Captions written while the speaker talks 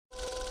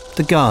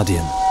The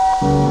Guardian.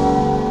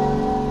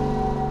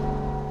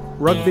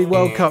 Rugby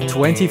World Cup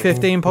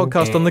 2015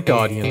 podcast on The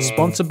Guardian,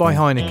 sponsored by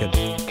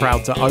Heineken.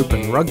 Proud to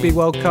open Rugby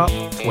World Cup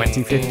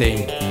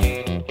 2015.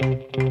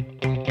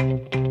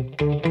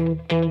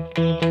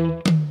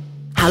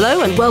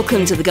 Hello and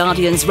welcome to The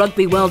Guardian's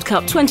Rugby World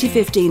Cup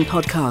 2015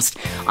 podcast.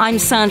 I'm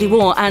Sandy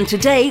Waugh, and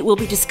today we'll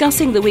be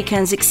discussing the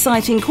weekend's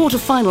exciting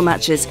quarter-final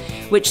matches,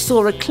 which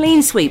saw a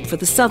clean sweep for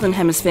the Southern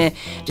Hemisphere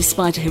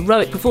despite a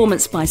heroic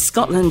performance by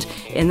Scotland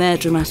in their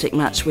dramatic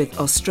match with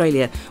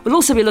Australia. We'll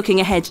also be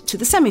looking ahead to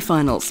the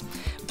semi-finals.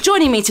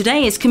 Joining me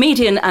today is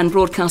comedian and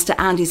broadcaster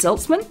Andy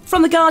Zaltzman.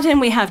 From The Guardian,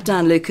 we have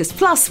Dan Lucas.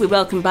 Plus, we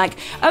welcome back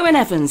Owen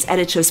Evans,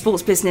 editor of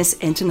Sports Business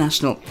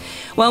International.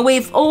 Well,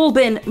 we've all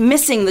been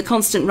missing the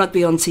constant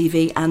rugby on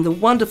TV and the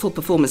wonderful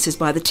performances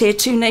by the Tier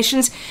 2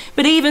 nations,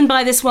 but even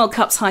by this World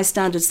Cup's high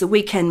standards, the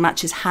weekend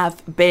matches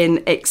have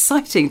been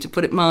exciting, to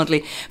put it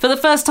mildly. For the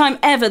first time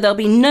ever, there'll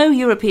be no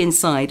European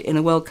side in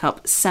a World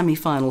Cup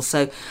semi-final,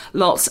 so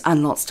lots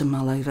and lots to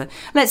mull over.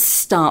 Let's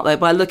start, though,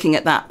 by looking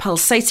at that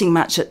pulsating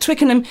match at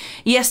Twickenham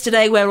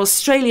yesterday, where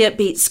Australia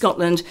beat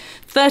Scotland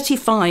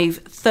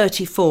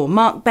 35-34.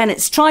 Mark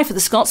Bennett's try for the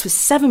Scots with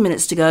 7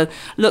 minutes to go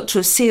looked to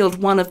have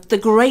sealed one of the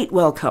great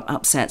World Cup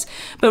upsets.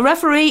 But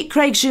referee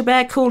Craig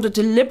Joubert called a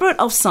deliberate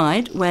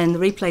offside when the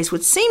replays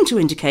would seem to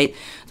indicate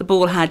the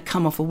ball had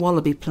come off a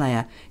Wallaby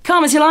player.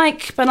 Calm as you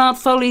like, Bernard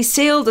Foley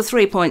sealed the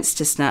 3 points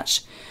to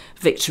snatch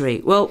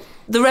victory. Well,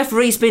 the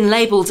referee's been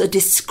labelled a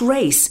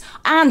disgrace.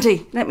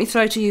 Andy, let me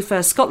throw to you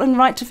first. Scotland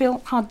right to feel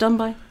hard done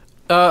by?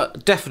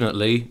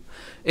 Definitely.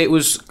 It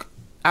was,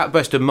 at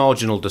best, a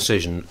marginal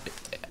decision.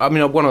 I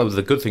mean, one of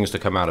the good things to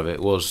come out of it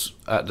was,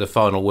 at the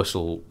final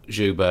whistle,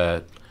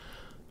 Joubert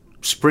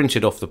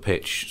sprinted off the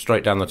pitch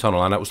straight down the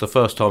tunnel, and that was the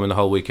first time in the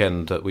whole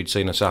weekend that we'd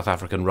seen a South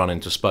African run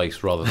into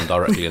space rather than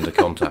directly into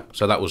contact.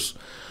 So that was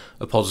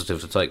a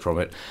positive to take from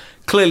it.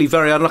 Clearly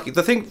very unlucky.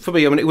 The thing for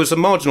me, I mean, it was a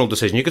marginal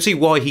decision. You could see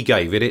why he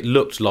gave it. It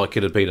looked like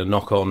it had been a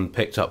knock-on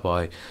picked up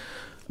by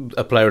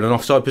a player in an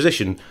offside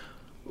position.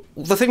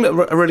 The thing that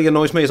really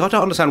annoys me is I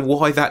don't understand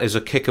why that is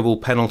a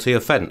kickable penalty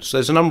offence.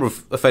 There's a number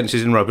of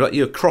offences in rugby, like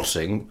you're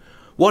crossing.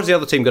 Why does the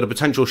other team get a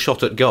potential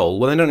shot at goal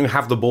when they don't even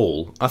have the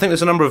ball? I think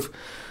there's a number of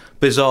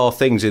bizarre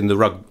things in the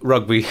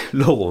rugby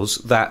laws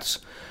that,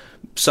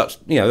 such,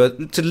 you know,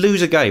 to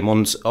lose a game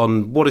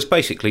on what is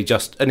basically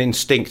just an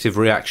instinctive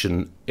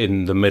reaction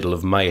in the middle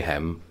of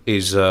mayhem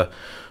is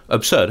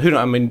absurd. Who knows?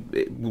 I mean,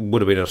 it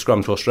would have been a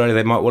scrum to Australia.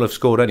 They might well have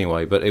scored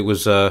anyway, but it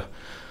was.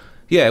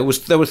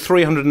 There were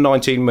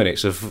 319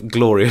 minutes of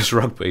glorious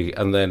rugby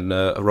and then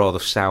a rather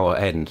sour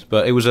end.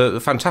 But it was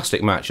a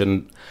fantastic match,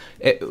 and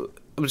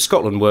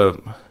Scotland were...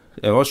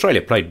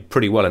 Australia played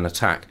pretty well in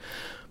attack.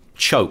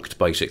 Choked,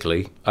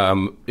 basically.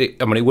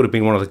 It would have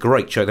been one of the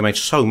great chokes. They made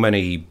so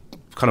many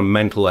kind of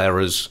mental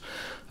errors.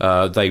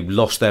 They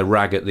lost their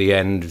rag at the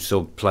end. We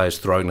saw players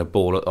throwing the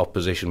ball at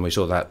opposition. We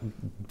saw that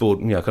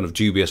kind of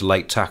dubious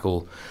late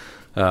tackle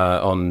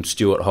on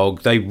Stuart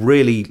Hogg. They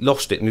really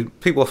lost it. And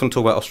people often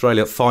talk about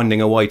Australia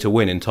finding a way to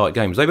win in tight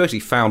games. They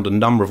basically found a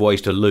number of ways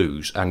to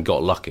lose and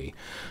got lucky.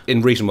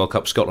 In recent World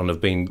Cup, Scotland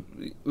have been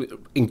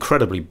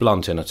incredibly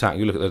blunt in attack.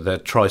 You look at their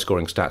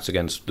try-scoring stats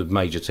against the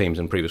major teams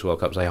in previous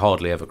World Cups, they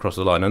hardly ever cross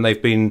the line. And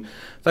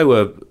they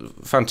were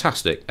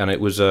fantastic. And it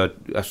was a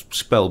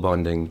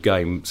spellbinding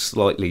game,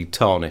 slightly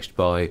tarnished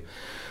by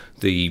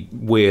the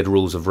weird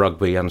rules of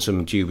rugby and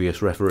some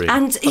dubious refereeing.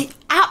 And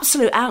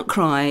absolute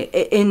outcry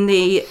in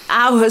the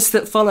hours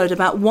that followed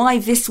about why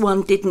this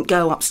one didn't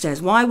go upstairs.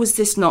 Why was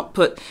this not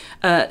put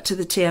to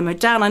the TMO?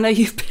 Dan, I know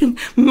you've been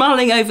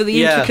mulling over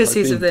the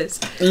intricacies of this.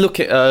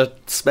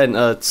 Spent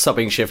a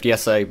subbing shift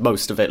yesterday,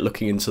 most of it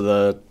looking into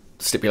the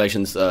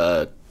stipulations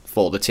for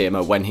the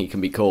TMO when he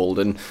can be called,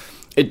 and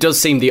it does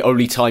seem the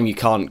only time you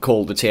can't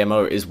call the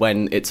TMO is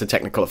when it's a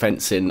technical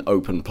offence in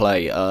open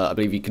play. I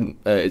believe you can.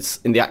 It's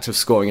in the act of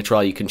scoring a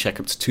try. You can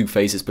check up to 2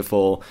 phases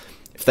before.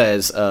 If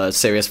there's a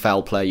serious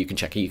foul play, you can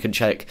check it. You can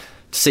check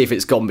to see if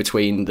it's gone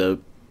between the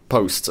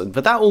posts,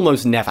 but that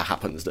almost never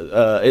happens.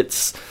 I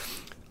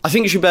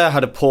think Joubert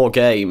had a poor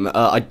game.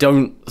 I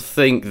don't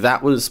think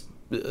that was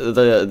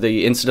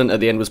the incident at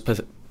the end was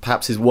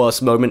perhaps his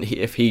worst moment.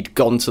 If he'd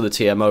gone to the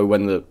TMO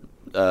when the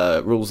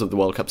rules of the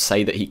World Cup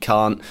say that he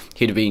can't,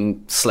 he'd have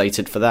been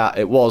slated for that.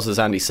 It was, as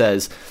Andy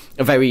says,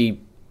 a very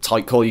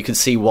tight call. You could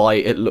see why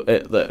it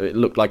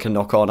looked like a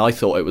knock-on. I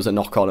thought it was a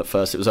knock-on at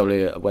first. It was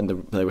only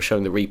when they were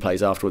showing the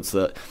replays afterwards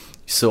that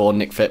you saw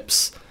Nick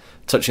Phipps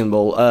touching the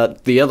ball.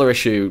 The other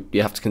issue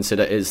you have to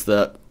consider is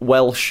that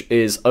Welsh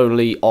is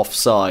only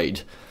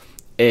offside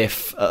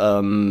if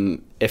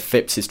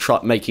Phipps is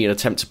making an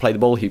attempt to play the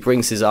ball. He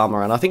brings his arm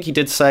around. I think he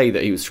did say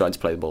that he was trying to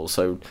play the ball,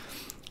 so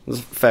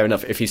fair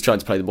enough. If he's trying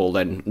to play the ball,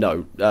 then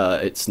no,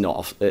 it's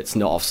not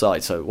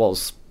offside. So it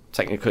was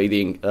technically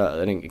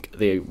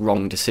the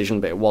wrong decision,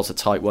 but it was a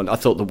tight one. I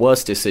thought the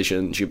worst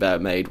decision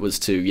Joubert made was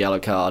to yellow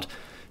card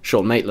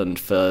Sean Maitland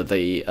for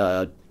the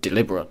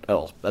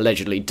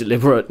allegedly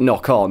deliberate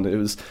knock-on. It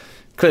was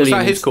clearly... Was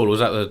that his call, or was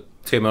that the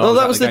TMO? Well,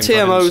 that was the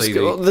TMO's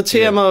call. The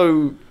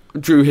TMO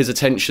drew his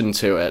attention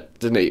to it,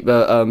 didn't he?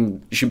 But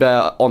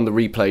Joubert on the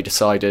replay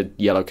decided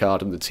yellow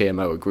card, and the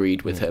TMO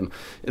agreed with him.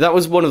 That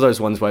was one of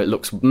those ones where it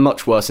looks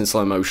much worse in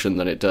slow motion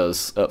than it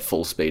does at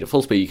full speed. At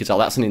full speed, you can tell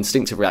that's an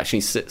instinctive reaction.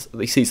 He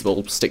sees the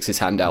ball, sticks his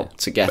hand out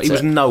to get it. But he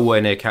was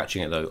nowhere near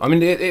catching it, though. I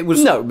mean, it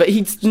was... No, but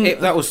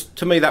that was,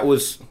 to me, that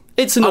was...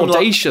 It's an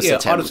audacious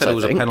attempt, I'd have said it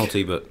was I think. a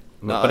penalty, but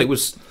it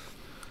was...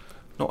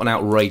 Not an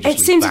outrageously It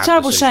seems a bad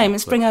terrible decision, shame.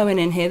 Let's bring Owen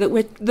in here that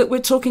we're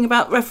talking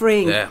about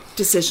refereeing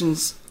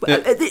decisions.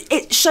 Yeah.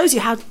 It shows you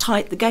how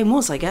tight the game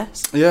was, I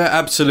guess. Yeah,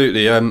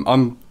 absolutely.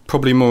 I'm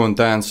probably more on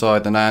Dan's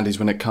side than Andy's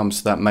when it comes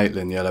to that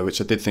Maitland yellow, which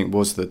I did think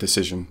was the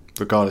decision,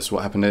 regardless of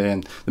what happened at the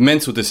end. The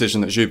mental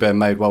decision that Joubert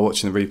made while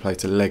watching the replay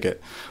to leg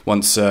it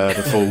once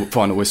the full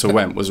final whistle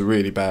went was a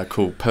really bad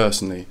call,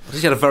 personally.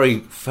 He had a very,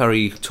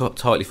 very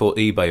tightly fought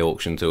eBay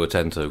auction to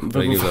attend to.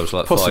 But he knew there was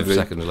like Possibly.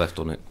 5 seconds left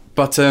on it.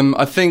 But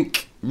I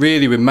think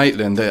really with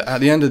Maitland, at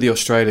the end of the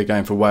Australia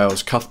game for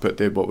Wales, Cuthbert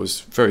did what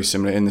was very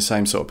similar in the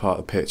same sort of part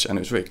of the pitch, and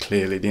it was very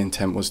clearly the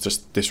intent was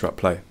just disrupt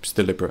play. It's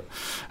deliberate.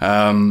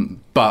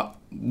 But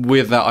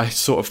with that, I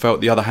sort of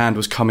felt the other hand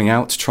was coming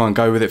out to try and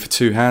go with it for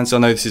two hands. I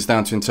know this is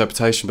down to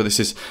interpretation, but this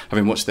is,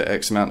 having watched it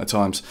X amount of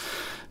times,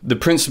 the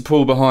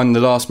principle behind the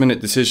last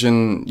minute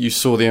decision, you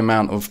saw the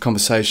amount of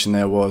conversation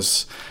there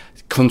was,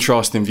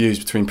 contrasting views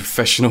between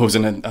professionals,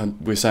 and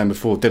we were saying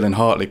before, Dylan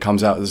Hartley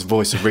comes out as a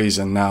voice of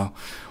reason. Now,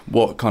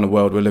 what kind of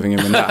world we're living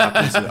in when that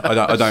happens,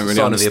 I don't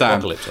really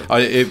understand.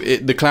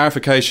 The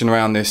clarification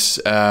around this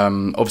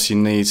obviously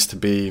needs to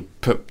be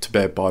put to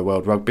bed by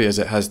World Rugby, as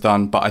it has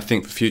done, but I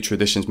think for future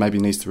editions maybe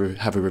needs to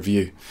have a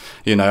review.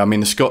 You know, I mean,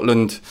 the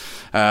Scotland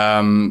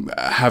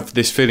have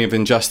this feeling of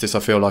injustice.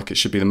 I feel like it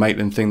should be the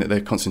Maitland thing that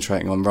they're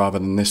concentrating on rather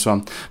than this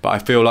one. But I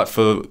feel like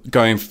for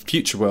going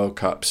future World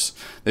Cups,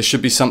 there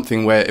should be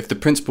something where if the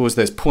principle is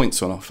there's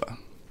points on offer,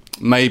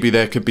 maybe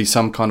there could be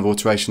some kind of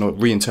alteration or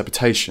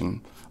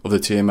reinterpretation of the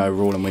TMO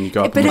rule, and when you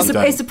go up but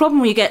and it's the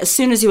problem when you get, as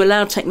soon as you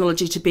allow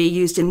technology to be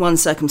used in one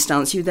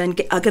circumstance, you then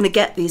are going to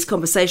get these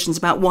conversations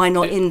about why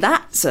not in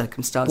that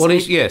circumstance. Well,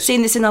 yes.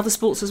 Seen this in other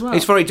sports as well.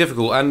 It's very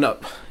difficult, and I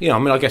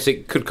mean, I guess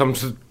it could come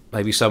to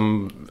maybe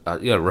some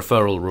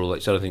referral rule.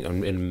 Like, so I think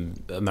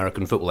in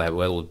American football,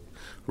 where all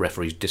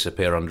referees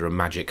disappear under a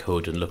magic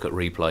hood and look at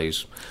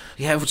replays.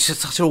 Yeah, which is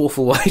such an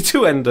awful way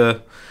to end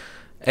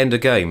a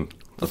game.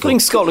 The thing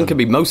Scotland can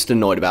be most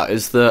annoyed about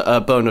is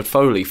that Bernard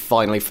Foley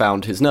finally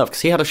found his nerve,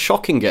 because he had a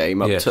shocking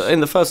game. In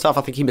the first half,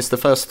 I think he missed the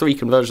first 3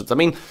 conversions. I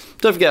mean,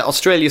 don't forget,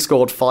 Australia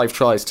scored 5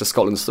 tries to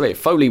Scotland's 3. If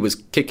Foley was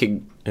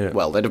kicking,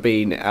 well, they'd have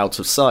been out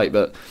of sight,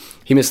 but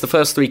he missed the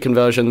first 3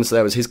 conversions.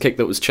 There was his kick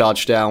that was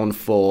charged down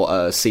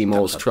for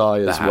Seymour's try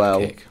as well.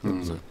 Kick,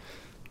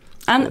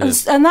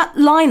 and that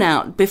line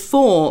out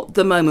before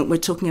the moment we're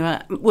talking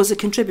about was a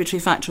contributory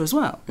factor as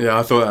well. Yeah,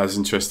 I thought that was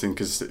interesting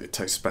because it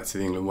takes us back to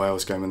the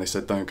England-Wales game when they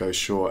said don't go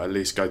short, at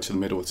least go to the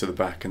middle or to the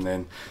back, and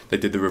then they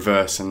did the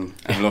reverse and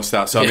lost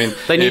out. So I mean,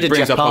 they needed it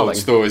brings Jeff up Parling. old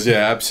stories.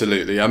 Yeah,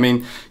 absolutely. I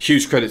mean,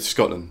 huge credit to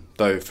Scotland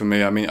though for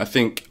me. I mean, I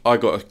think I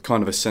got a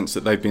kind of a sense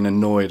that they've been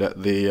annoyed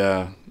at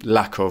the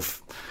lack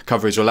of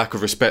coverage or lack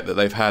of respect that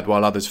they've had,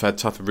 while others have had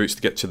tougher routes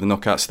to get to the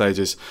knockout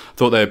stages. I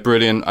thought they were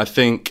brilliant. I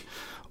think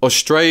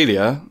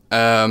Australia,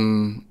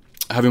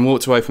 having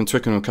walked away from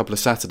Twickenham a couple of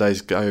Saturdays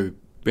ago,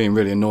 being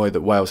really annoyed that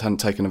Wales hadn't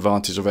taken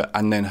advantage of it,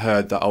 and then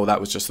heard that, that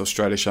was just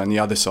Australia showing the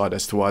other side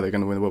as to why they're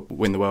going to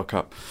win the World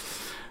Cup.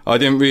 I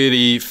didn't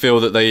really feel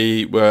that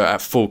they were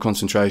at full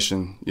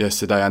concentration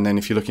yesterday. And then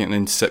if you're looking at an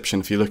interception,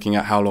 if you're looking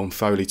at how long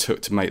Foley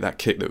took to make that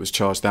kick that was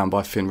charged down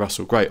by Finn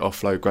Russell, great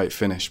offload, great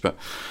finish. But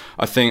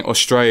I think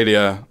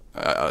Australia,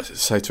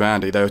 say to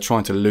Andy, they were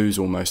trying to lose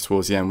almost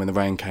towards the end when the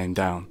rain came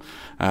down.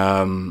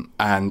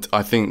 And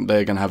I think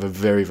they're going to have a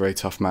very, very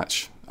tough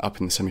match up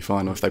in the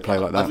semi-final if they play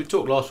like that. We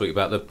talked last week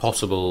about the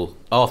possible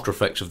after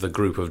effects of the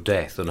group of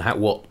death and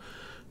what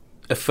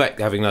effect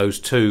having those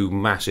 2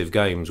 massive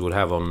games would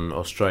have on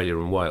Australia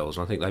and Wales.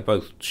 And I think they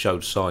both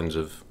showed signs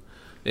of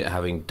it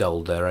having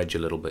dulled their edge a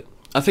little bit.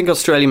 I think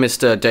Australia missed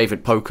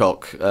David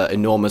Pocock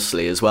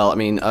enormously as well. I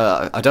mean,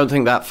 I don't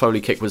think that Foley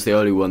kick was the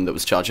only one that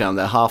was charged down.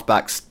 Their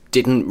halfbacks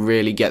didn't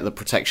really get the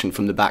protection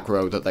from the back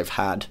row that they've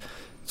had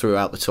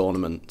throughout the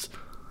tournament.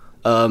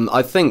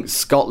 I think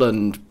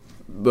Scotland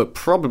were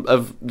probably,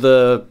 of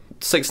the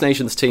Six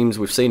Nations teams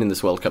we've seen in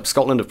this World Cup,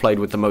 Scotland have played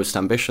with the most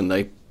ambition.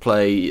 They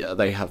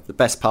have the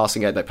best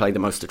passing game, they play the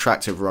most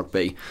attractive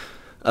rugby.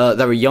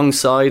 They're a young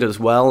side as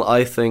well.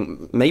 I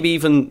think maybe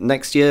even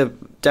next year,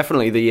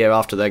 definitely the year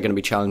after, they're going to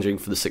be challenging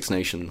for the Six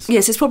Nations.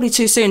 Yes, it's probably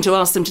too soon to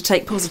ask them to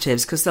take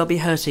positives because they'll be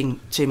hurting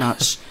too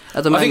much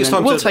at the moment. I think it's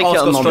time to ask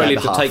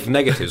Australia to take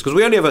negatives, because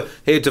we only ever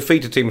hear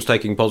defeated teams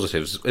taking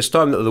positives. It's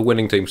time that the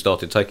winning team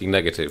started taking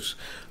negatives,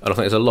 and I think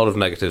there's a lot of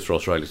negatives for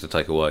Australia to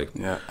take away.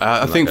 Yeah,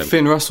 I think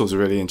Finn Russell's a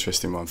really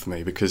interesting one for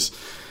me because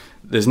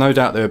there's no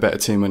doubt they're a better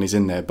team when he's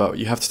in there, but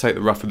you have to take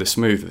the rough with the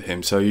smooth with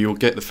him. So you'll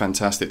get the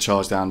fantastic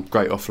charge down,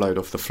 great offload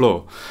off the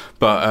floor.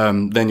 But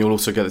then you'll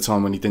also get the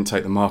time when he didn't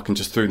take the mark and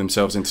just threw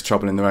themselves into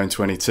trouble in their own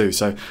 22.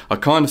 So I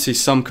kind of see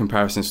some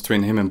comparisons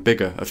between him and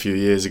Bigger a few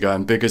years ago.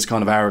 And Bigger's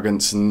kind of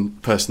arrogance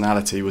and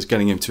personality was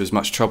getting him to as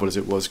much trouble as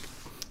it was,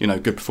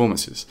 good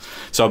performances.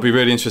 So I'll be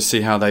really interested to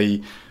see how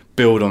they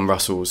build on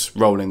Russell's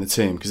role in the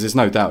team, because there's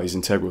no doubt he's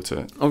integral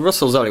to it. Well,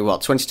 Russell's only,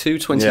 22,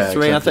 23, yeah,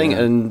 exactly, I think, yeah.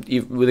 And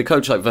with a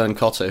coach like Vern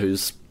Cotter,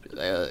 who's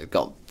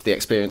got the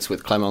experience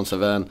with Clement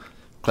Auvergne,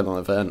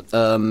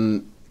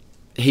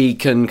 he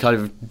can kind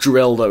of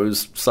drill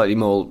those slightly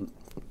more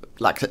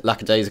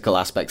lackadaisical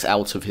aspects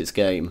out of his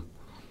game.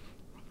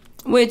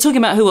 We're talking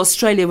about who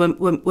Australia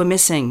were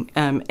missing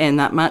in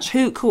that match.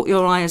 Who caught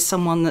your eye as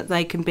someone that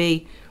they can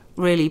be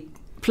really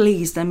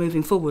pleased they're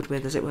moving forward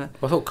with, as it were?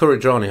 I thought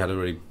Kuridrani had a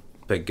really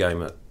big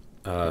game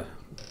at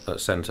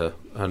centre,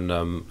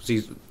 and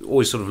he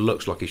always sort of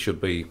looks like he should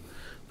be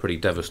pretty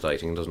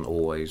devastating, doesn't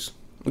always.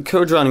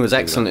 Kuridrani was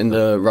excellent in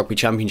the Rugby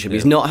Championship. Yeah.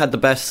 He's not had the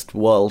best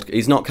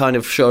he's not kind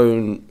of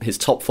shown his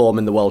top form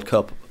in the World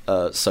Cup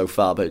so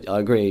far, but I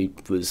agree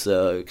he was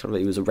a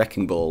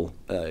wrecking ball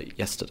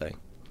yesterday.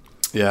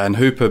 Yeah, and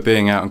Hooper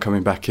being out and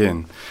coming back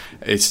in,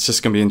 it's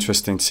just going to be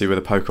interesting to see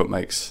whether Pocock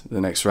makes the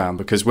next round,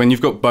 because when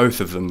you've got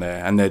both of them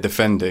there and they're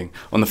defending,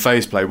 on the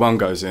phase play, one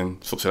goes in,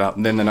 sorts it out,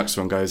 and then the next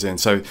one goes in.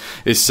 So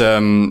it's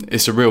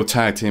a real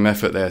tag team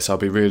effort there, so I'll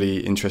be really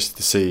interested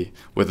to see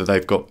whether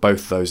they've got both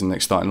of those in the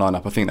next starting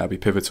lineup. I think that'll be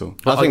pivotal.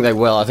 I think they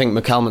will. I think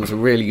McCalman's a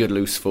really good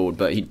loose forward,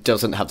 but he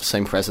doesn't have the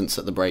same presence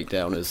at the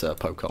breakdown as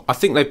Pocock. I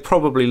think they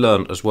probably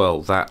learnt as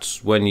well that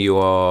when you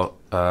are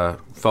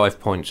 5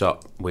 points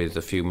up with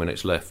a few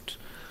minutes left,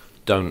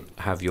 don't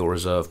have your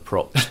reserve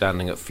prop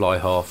standing at fly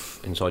half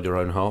inside your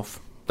own half.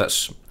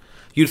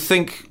 You'd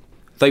think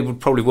they would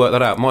probably work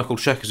that out. Michael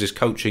Checkers is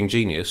coaching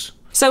genius.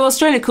 So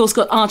Australia, of course,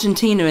 got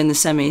Argentina in the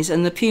semis,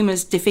 and the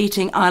Pumas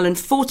defeating Ireland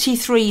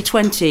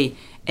 43-20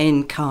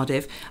 in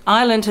Cardiff.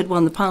 Ireland had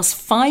won the past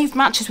 5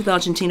 matches with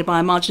Argentina by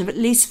a margin of at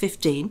least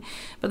 15,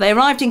 but they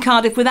arrived in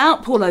Cardiff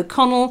without Paul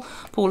O'Connell,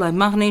 Paul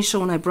O'Mahony,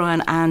 Sean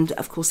O'Brien and,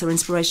 of course, their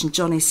inspiration,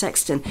 Johnny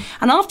Sexton.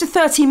 And after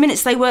 13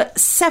 minutes, they were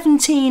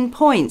 17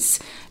 points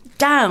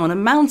down, a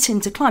mountain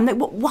to climb.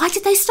 Why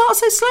did they start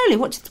so slowly?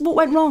 What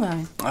went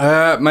wrong,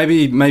 Owen?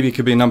 Maybe it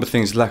could be a number of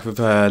things. Lack of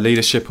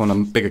leadership on a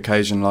big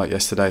occasion like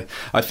yesterday.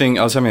 I think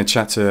I was having a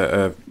chat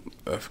to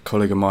a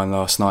colleague of mine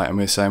last night, and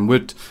we were saying,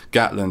 would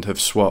Gatland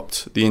have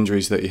swapped the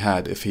injuries that he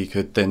had if he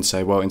could then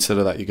say, well, instead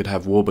of that you could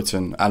have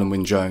Warburton, Alan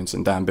Wynne-Jones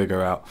and Dan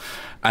Bigger out?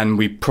 And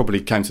we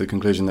probably came to the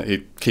conclusion that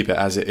he'd keep it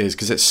as it is,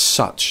 because it's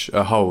such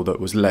a hole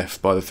that was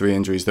left by the 3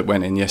 injuries that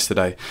went in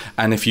yesterday.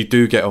 And if you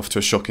do get off to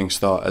a shocking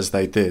start, as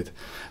they did,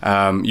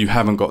 you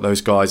haven't got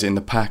those guys in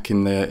the pack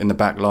in the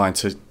back line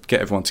to get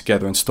everyone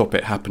together and stop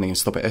it happening and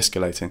stop it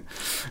escalating.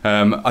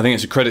 I think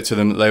it's a credit to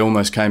them that they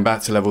almost came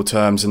back to level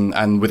terms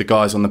and with the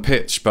guys on the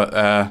pitch. But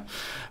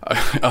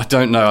I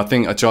don't know. I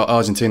think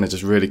Argentina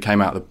just really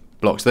came out of the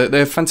blocks. They're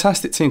a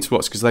fantastic team to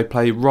watch because they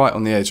play right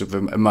on the edge of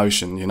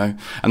emotion,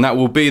 and that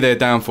will be their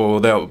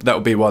downfall. That will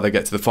be why they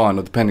get to the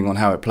final, depending on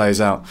how it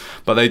plays out.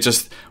 But they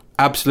just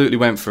absolutely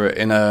went for it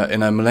in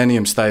a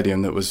Millennium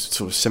Stadium that was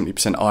sort of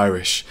 70%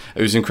 Irish.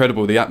 It was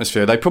incredible, the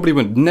atmosphere. They probably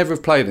would never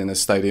have played in a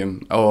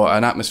stadium or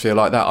an atmosphere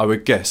like that, I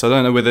would guess. I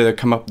don't know whether they'll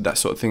come up with that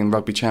sort of thing in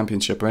Rugby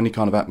Championship or any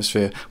kind of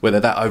atmosphere where they're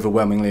that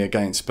overwhelmingly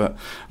against. But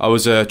I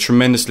was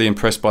tremendously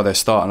impressed by their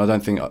start, and I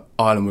don't think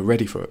Ireland were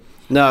ready for it.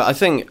 No, I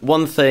think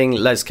one thing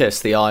Les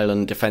Kiss, the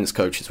Ireland defence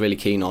coach, is really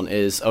keen on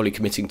is only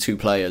committing 2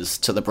 players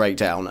to the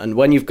breakdown. And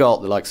when you've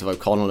got the likes of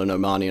O'Connell and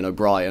O'Mahony and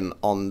O'Brien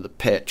on the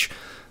pitch,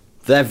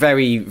 they're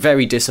very,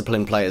 very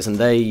disciplined players, and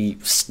they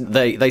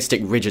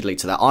stick rigidly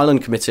to that.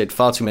 Ireland committed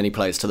far too many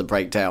players to the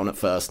breakdown at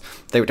first.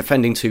 They were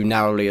defending too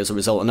narrowly as a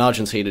result, and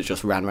Argentina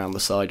just ran around the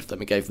side of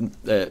them.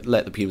 It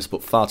let the Pumas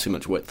put far too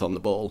much width on the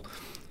ball,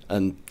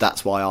 and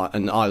that's why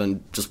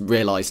Ireland just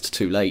realised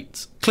too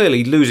late.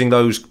 Clearly, losing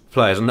those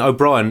players, and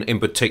O'Brien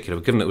in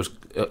particular, given it was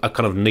a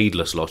kind of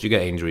needless loss, you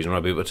get injuries in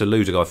rugby, but to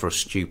lose a guy for a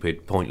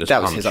stupid, pointless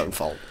punch, that was his own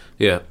fault.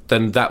 Yeah,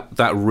 then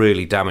that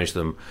really damaged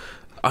them.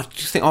 I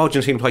just think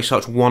Argentina play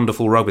such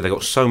wonderful rugby. They've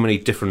got so many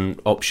different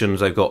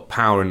options. They've got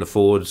power in the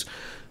forwards.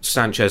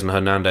 Sanchez and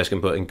Hernandez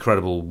can put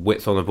incredible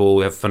width on the ball.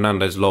 We have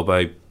Fernandez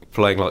Lobe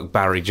playing like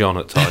Barry John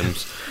at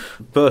times.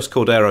 Burst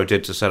Cordero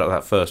did to set up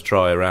that first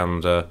try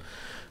around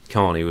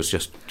Carney was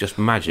just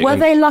magic. Were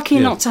they lucky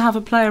not to have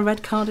a player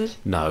red carded?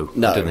 No,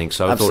 I didn't think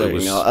so. I absolutely thought it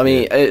was not. I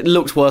mean, it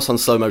looked worse on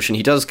slow motion.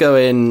 He does go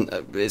in.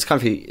 It's kind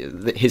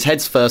of his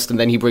head's first, and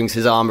then he brings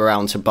his arm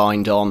around to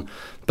bind on.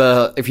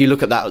 But if you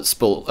look at that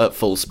at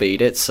full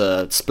speed, it's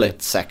a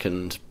split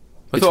second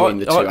between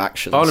the two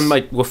actions.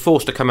 Ireland were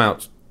forced to come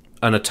out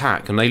and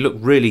attack, and they looked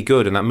really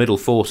good in that middle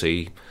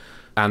 40.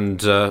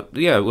 And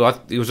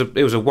it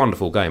was a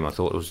wonderful game. I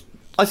thought it was.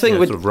 I think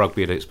sort of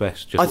rugby at its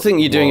best. Just I think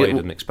you're doing wide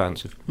and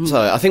expansive. So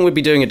I think we'd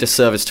be doing a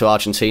disservice to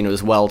Argentina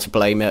as well to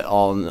blame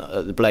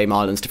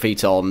Ireland's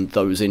defeat on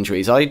those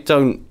injuries. I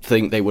don't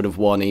think they would have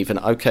won even.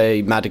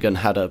 Okay, Madigan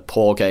had a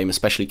poor game,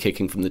 especially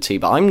kicking from the tee,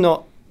 but I'm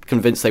not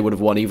convinced they would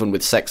have won even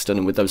with Sexton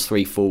and with those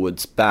three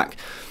forwards back.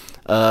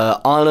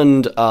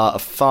 Ireland are a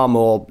far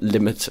more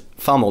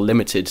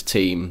limited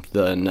team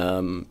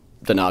than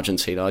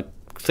Argentina. I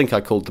think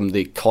I called them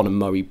the Conor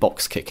Murray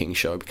box kicking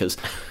show because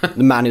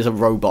the man is a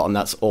robot and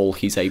that's all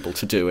he's able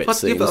to do, it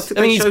seems.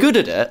 I mean, he's good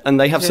at it and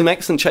they have some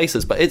excellent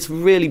chasers, but it's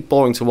really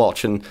boring to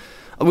watch. And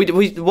what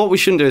we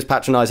shouldn't do is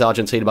patronise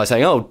Argentina by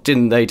saying, oh,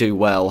 didn't they do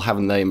well?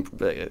 Haven't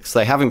they? So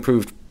they have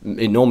improved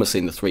enormously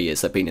in the 3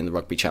 years they've been in the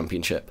Rugby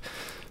Championship.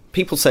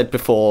 People said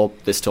before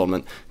this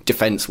tournament,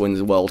 defence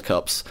wins World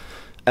Cups.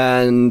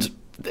 And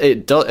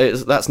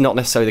that's not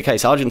necessarily the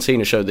case.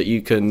 Argentina showed that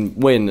you can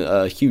win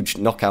a huge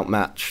knockout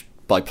match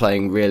by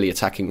playing really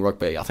attacking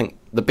rugby. I think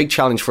the big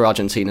challenge for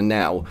Argentina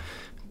now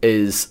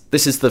is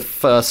this is the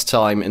first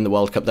time in the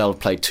World Cup they'll have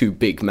played two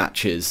big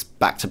matches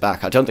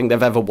back-to-back. I don't think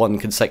they've ever won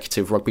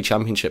consecutive Rugby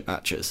Championship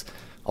matches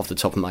off the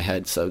top of my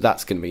head, so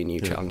that's going to be a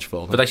new challenge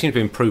for them. But they seem to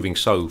be improving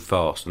so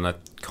fast, and their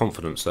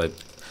confidence. But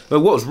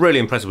what was really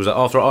impressive was that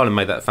after Ireland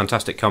made that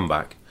fantastic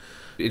comeback,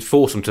 it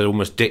forced them to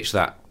almost ditch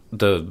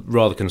the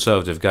rather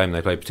conservative game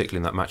they played, particularly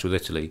in that match with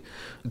Italy.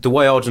 The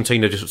way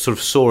Argentina just sort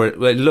of saw it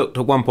looked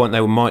at one point they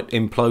might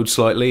implode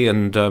slightly,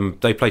 and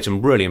they played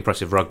some really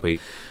impressive rugby.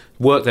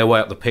 Worked their way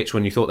up the pitch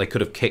when you thought they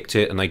could have kicked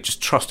it, and they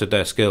just trusted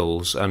their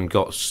skills and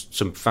got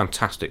some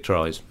fantastic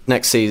tries.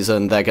 Next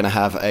season, they're going to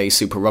have a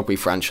Super Rugby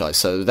franchise,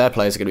 so their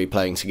players are going to be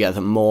playing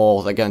together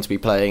more. They're going to be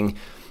playing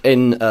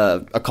in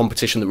a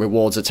competition that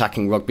rewards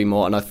attacking rugby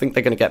more, and I think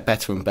they're going to get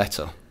better and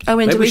better.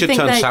 Maybe we should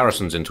turn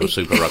Saracens into a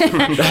Super Rugby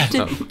franchise.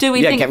 do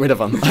we get rid of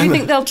them. Do you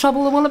think they'll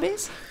trouble the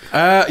Wallabies?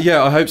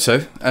 Yeah, I hope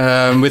so.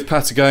 With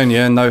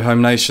Patagonia and no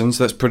home nations,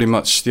 that's pretty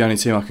much the only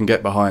team I can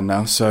get behind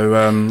now. So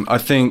I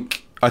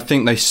think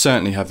they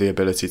certainly have the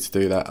ability to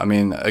do that. I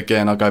mean,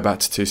 again, I go back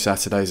to 2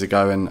 Saturdays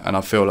ago and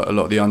I feel like a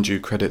lot of the undue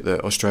credit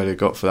that Australia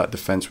got for that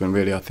defence when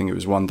really I think it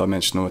was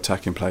one-dimensional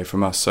attacking play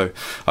from us. So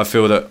I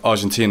feel that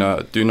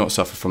Argentina do not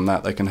suffer from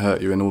that. They can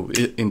hurt you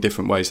in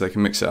different ways. They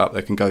can mix it up.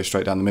 They can go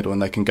straight down the middle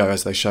and they can go,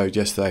 as they showed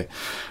yesterday,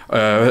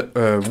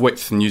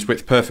 width and use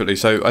width perfectly.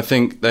 So I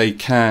think they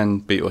can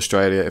beat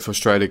Australia if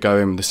Australia go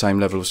in with the same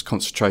level of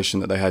concentration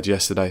that they had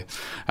yesterday.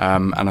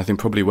 And I think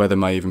probably weather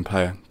may even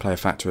play a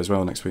factor as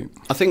well next week.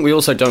 I think we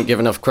also don't give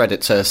enough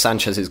credit to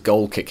Sanchez's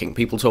goal kicking.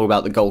 People talk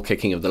about the goal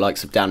kicking of the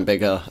likes of Dan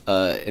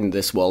Biggar in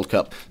this World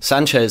Cup.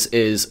 Sanchez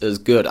is as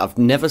good. I've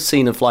never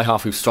seen a fly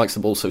half who strikes the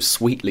ball so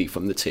sweetly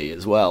from the tee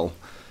as well.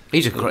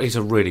 He's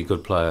a really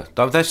good player.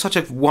 They're such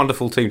a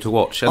wonderful team to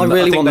watch. And I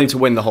really want them to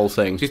win the whole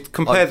thing. Just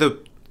compare the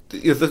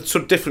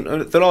sort of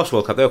different. The last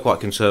World Cup they were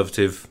quite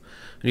conservative.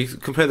 And you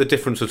compare the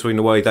difference between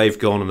the way they've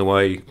gone and the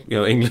way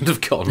England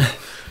have gone.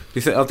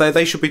 You think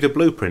they should be the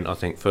blueprint, I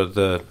think, for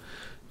the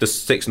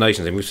Six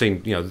Nations. And we've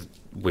seen,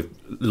 we've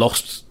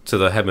lost to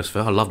the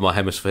hemisphere. I love my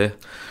hemisphere.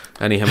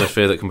 Any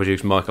hemisphere that can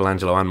produce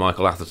Michelangelo and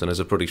Michael Atherton is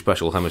a pretty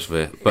special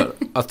hemisphere. But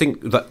I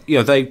think that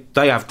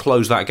they have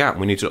closed that gap.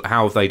 We need to.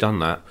 How have they done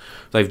that?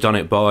 They've done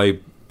it by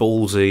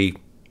ballsy,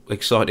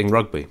 exciting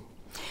rugby.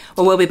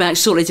 Well, we'll be back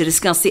shortly to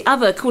discuss the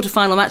other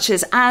quarter-final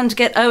matches and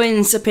get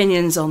Owen's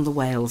opinions on the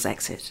Wales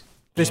exit.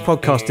 This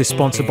podcast is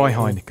sponsored by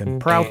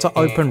Heineken, proud to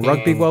open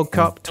Rugby World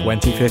Cup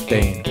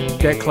 2015.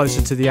 Get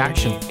closer to the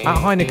action at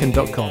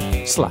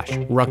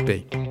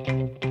heineken.com/rugby.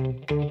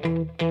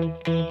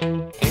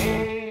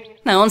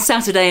 Now, on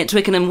Saturday at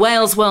Twickenham,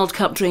 Wales World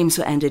Cup dreams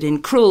were ended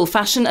in cruel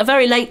fashion. A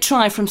very late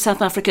try from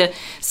South Africa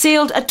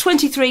sealed a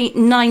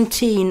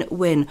 23-19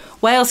 win.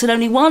 Wales had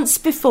only once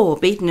before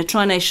beaten a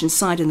Tri-Nation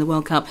side in the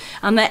World Cup,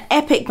 and their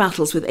epic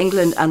battles with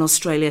England and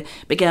Australia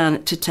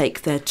began to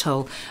take their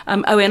toll.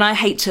 Owen, I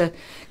hate to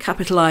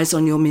capitalise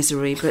on your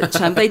misery, but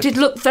they did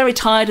look very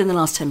tired in the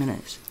last 10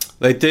 minutes.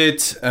 They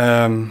did.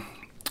 I'm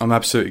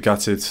absolutely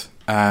gutted,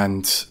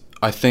 and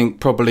I think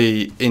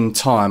probably in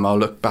time I'll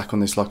look back on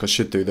this like I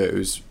should do, that it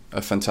was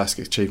a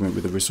fantastic achievement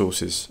with the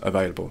resources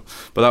available.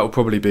 But that will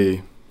probably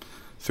be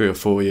 3 or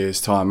 4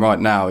 years' time. Right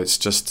now, it's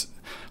just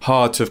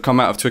hard to have come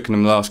out of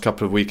Twickenham the last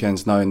couple of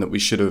weekends knowing that we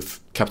should have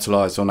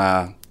capitalised on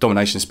our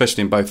domination,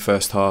 especially in both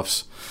first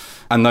halves.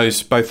 And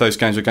both those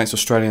games were against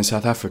Australia and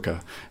South Africa.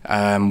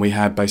 We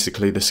had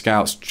basically the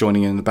scouts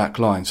joining in the back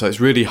line. So it's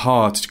really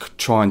hard to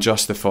try and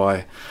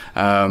justify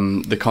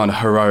the kind of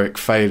heroic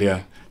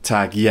failure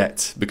tag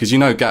yet, because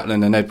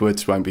Gatland and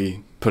Edwards won't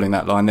be pulling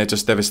that line. They're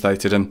just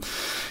devastated. And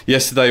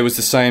yesterday was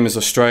the same as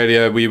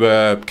Australia. We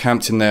were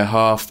camped in their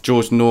half.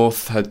 George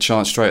North had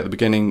chance straight at the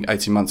beginning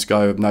 18 months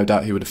ago. No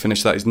doubt he would have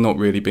finished that. He's not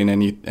really been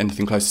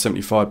anything close to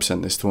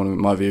 75% this tournament,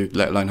 in my view,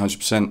 let alone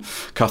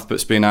 100%.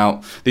 Cuthbert's been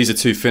out. These are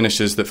two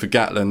finishers that for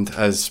Gatland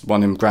has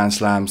won him Grand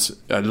Slams,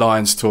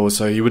 Lions Tour,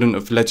 so he wouldn't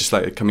have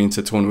legislated coming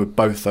into the tournament with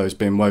both those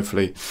being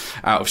woefully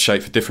out of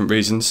shape for different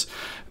reasons.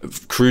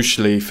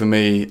 Crucially for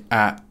me,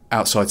 at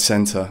outside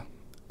centre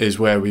is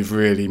where we've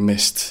really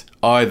missed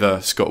either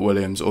Scott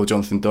Williams or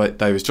Jonathan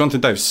Davis. Jonathan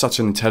Davis is such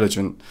an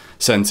intelligent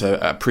centre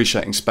at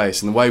appreciating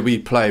space, and the way we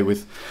play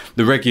with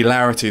the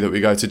regularity that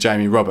we go to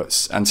Jamie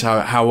Roberts and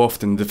how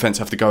often the defence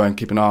have to go and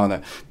keep an eye on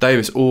that.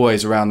 Davis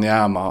always around the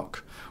hour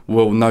mark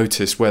will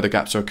notice where the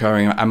gaps are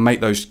occurring and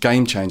make those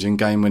game-changing,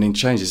 game-winning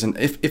changes. And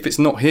if it's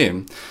not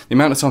him, the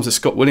amount of times that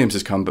Scott Williams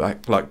has come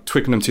back, like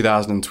Twickenham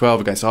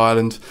 2012 against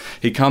Ireland,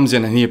 he comes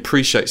in and he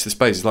appreciates the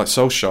space. It's like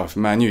Solskjaer for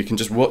Man U. You can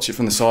just watch it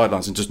from the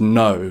sidelines and just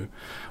know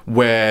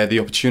where the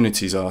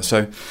opportunities are.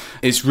 So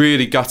it's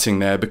really gutting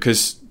there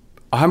because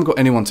I haven't got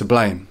anyone to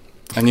blame.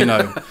 And, you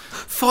know...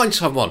 Find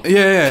someone.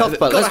 Yeah.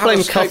 Cuthbert, let's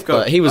blame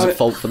Cuthbert. He was at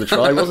fault for the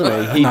try,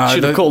 wasn't he? He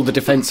should have called the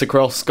defence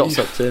across. Scott's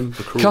up to him.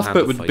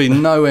 Cuthbert would be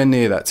nowhere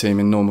near that team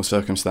in normal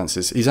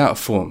circumstances. He's out of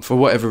form. For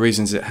whatever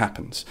reasons it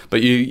happens.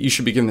 But you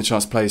should be given the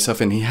chance to play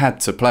yourself in. He had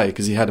to play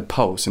because he had a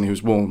pulse and he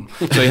was warm.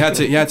 So he had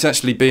to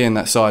actually be in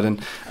that side.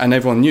 And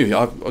everyone knew.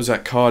 I was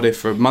at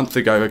Cardiff a month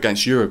ago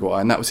against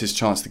Uruguay, and that was his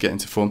chance to get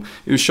into form.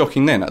 It was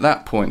shocking then. At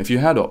that point, if you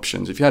had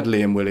options, if you had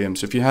Liam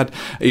Williams, if you had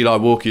Eli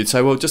Walker, you'd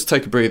say, well, just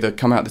take a breather,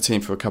 come out the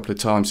team for a couple of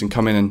times and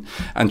come in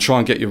and try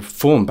and get your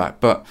form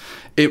back. But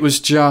it was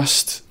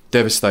just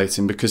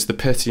devastating because the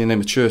petty and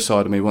immature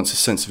side of me wants a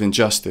sense of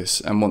injustice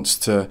and wants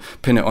to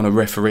pin it on a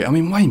referee. I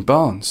mean, Wayne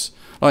Barnes,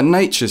 like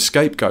nature's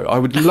scapegoat. I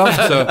would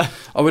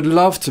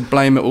love to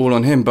blame it all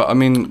on him, but I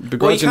mean,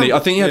 begrudgingly, I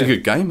think he had a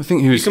good game. I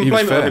think he was fair. You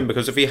can blame it on him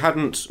because if he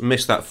hadn't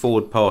missed that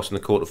forward pass in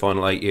the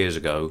quarter-final 8 years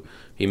ago,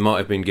 he might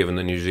have been given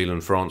the New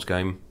Zealand-France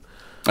game.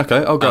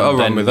 Okay, I'll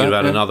run with that. You'd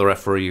had another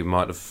referee who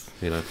might have,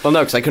 Well, no,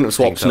 because they couldn't have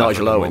swapped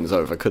Nigel Owens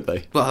over, could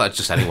they? Well, that's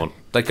just anyone.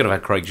 They could have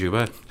had Craig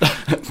Joubert.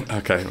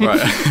 Okay,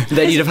 right.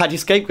 Then you'd have had your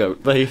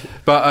scapegoat.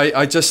 But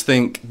I just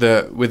think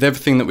that with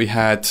everything that we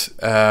had,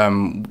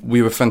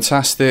 we were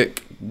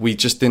fantastic. We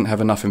just didn't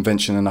have enough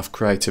invention, enough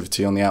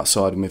creativity on the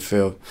outside of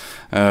midfield.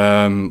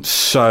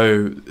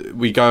 So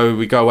we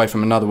go away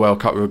from another World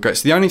Cup with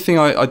regrets. The only thing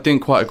I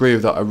didn't quite agree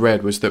with that I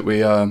read was that we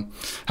haven't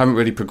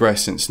really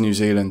progressed since New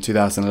Zealand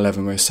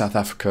 2011. We're South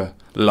Africa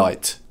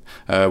light.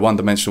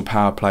 One-dimensional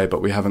power play,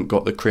 but we haven't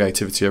got the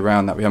creativity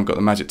around that. We haven't got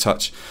the magic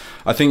touch.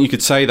 I think you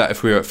could say that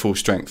if we were at full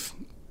strength,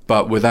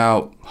 but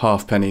without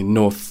Halfpenny,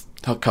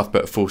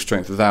 Cuthbert at full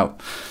strength,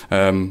 without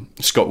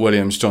Scott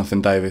Williams,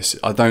 Jonathan Davis,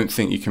 I don't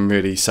think you can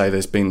really say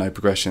there's been no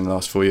progression in the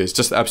last 4 years.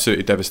 Just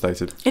absolutely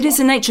devastated. It is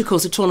the nature, of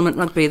course, of tournament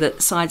rugby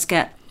that sides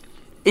get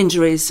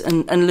injuries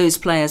and lose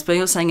players, but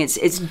you're saying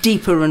it's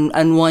deeper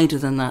and wider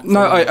than that.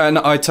 No,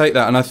 I take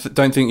that, and I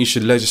don't think you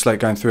should legislate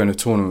going through in a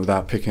tournament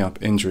without picking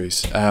up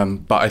injuries.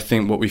 But I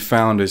think what we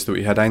found is that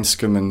we had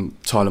Ainscombe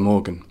and Tyler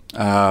Morgan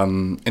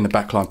in the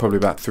backline, probably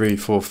about 3,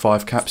 4,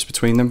 5 caps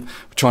between them.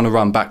 We're trying to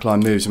run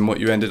backline moves, and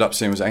what you ended up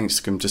seeing was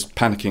Ainscombe just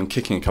panicking and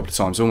kicking a couple of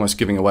times, almost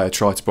giving away a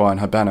try to Brian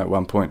Habana at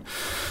one point.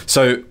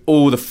 So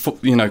all the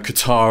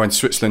Qatar and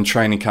Switzerland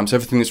training camps,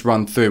 everything that's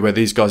run through where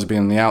these guys have been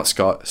on the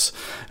outskirts,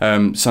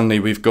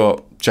 suddenly we've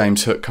got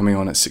James Hook coming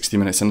on at 60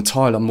 minutes, and a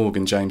Tyler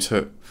Morgan James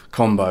Hook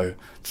combo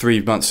 3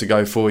 months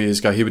ago, 4 years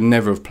ago, he would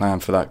never have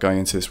planned for that going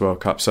into this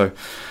World Cup. So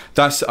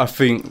that's, I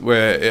think,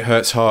 where it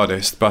hurts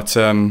hardest. But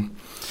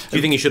do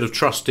you think you should have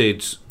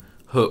trusted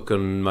Hook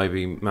and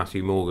maybe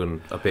Matthew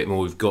Morgan a bit more?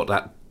 We've got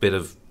that bit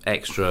of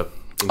extra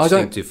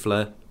instinctive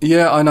flair.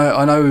 Yeah, I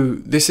know.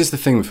 This is the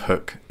thing with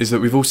Hook, is that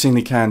we've all seen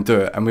he can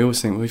do it, and we all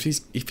think, well, if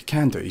he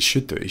can do it, he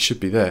should do it. He should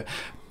be there.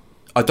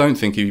 I don't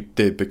think he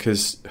did,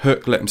 because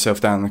Hook let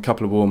himself down in a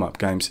couple of warm-up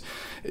games.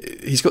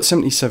 He's got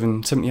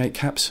 77, 78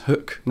 caps,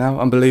 Hook, now,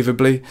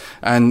 unbelievably,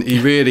 and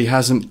he really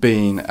hasn't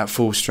been at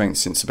full strength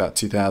since about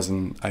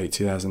 2008,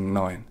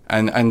 2009.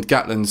 And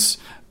Gatland's,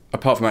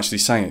 apart from actually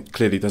saying it,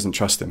 clearly doesn't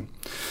trust him.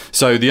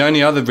 So the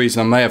only other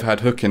reason I may have had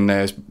Hook in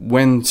there is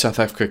when South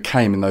Africa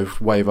came in those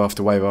wave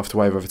after wave after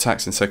wave of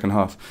attacks in the second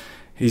half,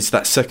 he's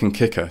that second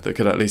kicker that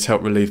could at least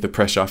help relieve the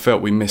pressure. I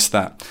felt we missed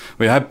that.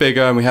 We had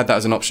Bigger and we had that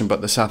as an option, but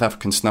the South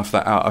Africans snuffed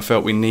that out. I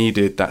felt we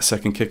needed that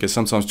second kicker.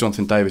 Sometimes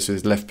Jonathan Davis with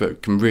his left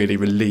foot can really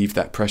relieve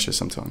that pressure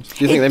sometimes.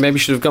 Do you think they maybe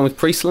should have gone with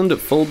Priestland at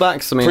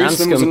fullbacks? I mean,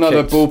 Priestland was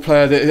another ball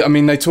player.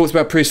 They talked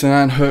about Priestland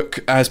and Hook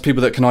as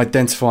people that can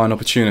identify an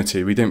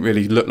opportunity. We didn't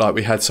really look like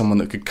we had someone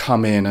that could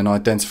come in and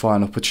identify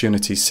an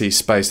opportunity, see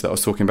space, that I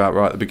was talking about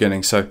right at the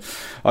beginning. So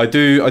I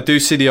do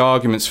see the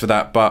arguments for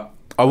that, but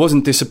I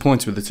wasn't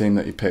disappointed with the team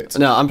that you picked.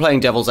 No, I'm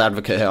playing devil's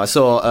advocate here. I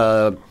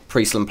saw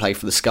Priestland play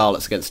for the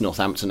Scarlets against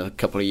Northampton a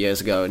couple of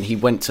years ago, and he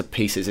went to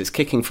pieces. His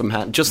kicking from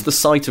hand, just the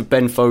sight of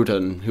Ben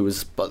Foden, who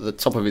was at the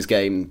top of his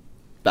game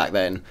back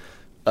then,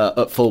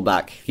 at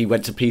fullback, he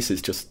went to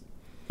pieces just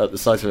at the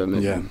sight of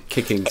him,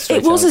 kicking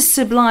straight It was out. a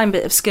sublime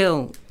bit of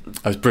skill.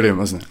 It was brilliant,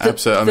 wasn't it?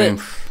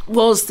 Absolutely.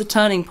 Was the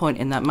turning point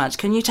in that match.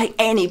 Can you take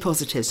any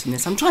positives from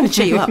this? I'm trying to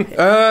cheer you up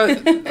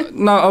here.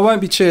 No, I won't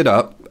be cheered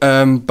up,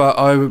 but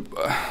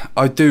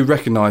I do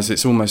recognise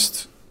it's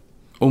almost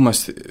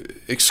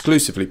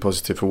exclusively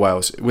positive for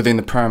Wales within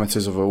the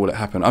parameters of all that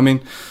happened. I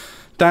mean,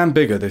 Dan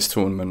Bigger this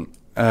tournament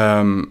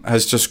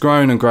has just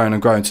grown and grown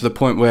and grown to the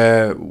point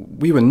where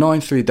we were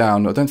 9-3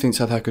 down. I don't think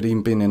South Africa had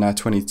even been in our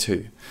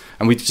 22.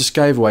 And we just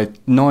gave away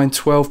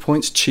 9-12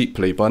 points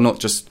cheaply by not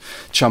just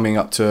chumming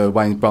up to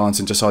Wayne Barnes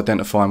and just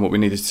identifying what we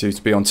needed to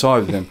be on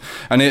side with him.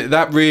 And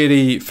that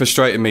really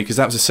frustrated me, because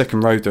that was the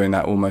second row doing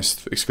that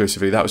almost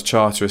exclusively. That was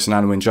Charteris and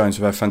Alan Wynne-Jones,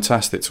 who had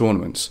fantastic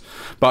tournaments.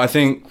 But I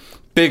think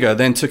Bigger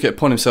then took it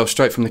upon himself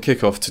straight from the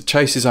kickoff to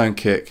chase his own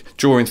kick,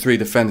 drawing 3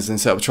 defenders and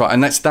set up a try.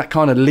 And that's that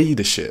kind of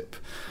leadership.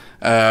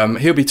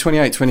 He'll be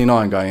 28,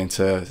 29 going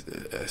into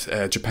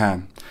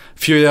Japan. A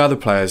few of the other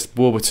players,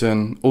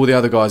 Warburton, all the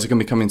other guys are going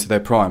to be coming to their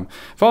prime.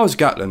 If I was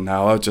Gatland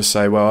now, I would just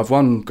say, well, I've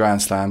won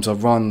Grand Slams,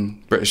 I've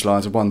won British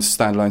Lions, I've won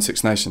standalone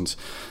Six Nations.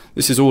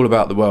 This is all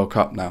about the World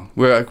Cup now.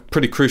 We're at a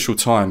pretty crucial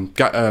time.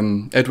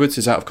 Edwards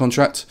is out of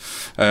contract.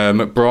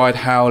 McBride,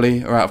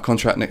 Howley are out of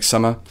contract next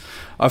summer.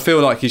 I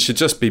feel like he should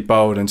just be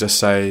bold and just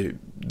say,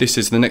 this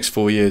is the next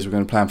 4 years we're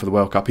going to plan for the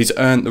World Cup. He's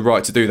earned the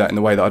right to do that in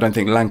the way that I don't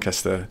think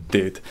Lancaster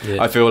did.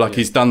 Yeah. I feel like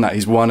he's done that.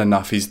 He's won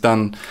enough. He's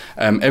done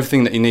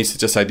everything that he needs to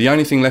just say, the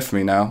only thing left for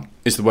me now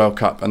is the World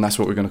Cup, and that's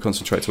what we're going to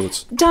concentrate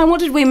towards. Dan, what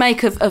did we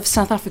make of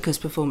South Africa's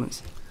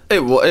performance?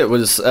 It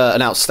was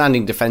an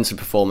outstanding defensive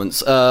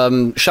performance.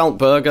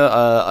 Schalkberger,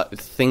 I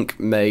think,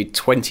 made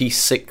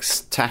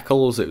 26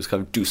 tackles. It was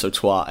kind of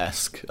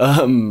Dusautoir-esque.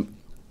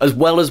 As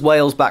well as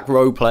Wales' back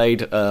row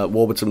played,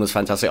 Warburton was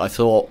fantastic. I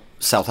thought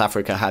South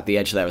Africa had the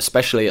edge there,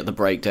 especially at the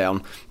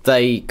breakdown.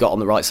 They got on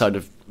the right side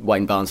of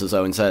Wayne Barnes, as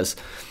Owen says.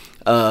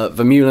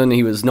 Vermeulen,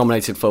 he was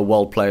nominated for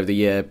World Player of the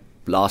Year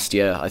last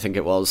year, I think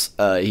it was.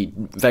 He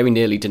very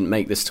nearly didn't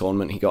make this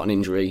tournament. He got an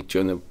injury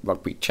during the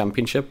Rugby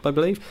Championship, I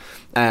believe,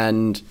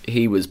 and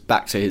he was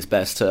back to his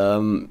best.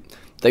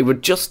 They were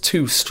just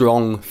too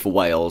strong for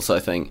Wales, I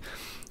think.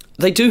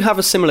 They do have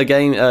a similar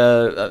game.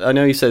 I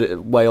know you said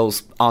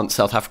Wales aren't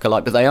South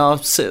Africa-like, but they are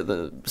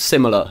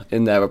similar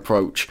in their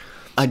approach.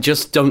 I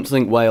just don't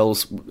think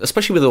Wales,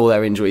 especially with all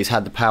their injuries,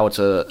 had the power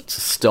to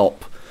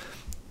stop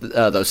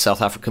those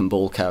South African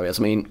ball carriers.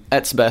 I mean,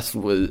 Etzebeth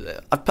was...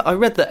 I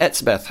read that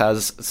Etzebeth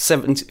has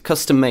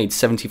custom-made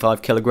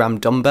 75-kilogram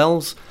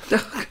dumbbells.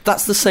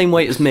 That's the same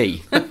weight as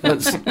me.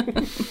 That's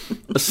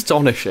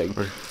astonishing.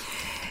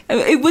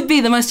 It would be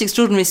the most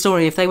extraordinary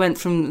story if they went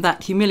from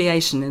that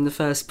humiliation in the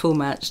first pool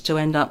match to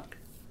end up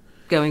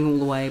going all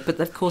the way. But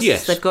of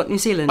course, they've got New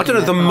Zealand. I don't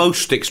know the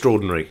most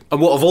extraordinary,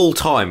 and what of all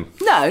time?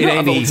 No, in not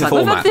any of all time.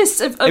 format.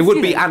 It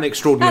would be an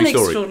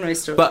extraordinary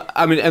story. But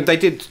I mean, and they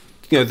did.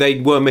 You know, they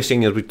were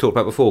missing, as we talked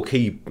about before,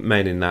 key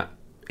men in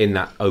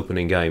that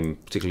opening game,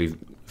 particularly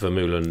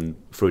Vermeulen,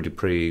 Fru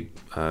Dupree.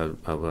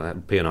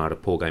 Pienaar had a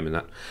poor game in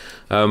that.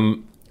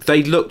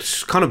 They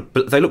looked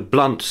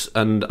blunt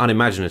and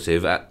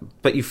unimaginative,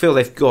 but you feel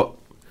they've got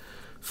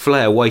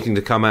flair waiting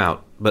to come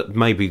out. But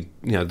maybe,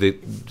 you know,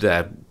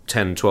 they're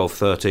 10, 12,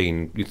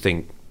 13, you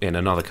think in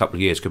another couple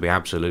of years could be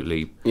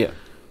absolutely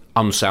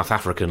un-South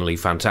Africanly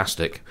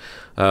fantastic.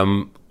 But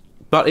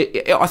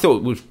I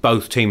thought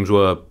both teams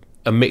were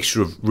a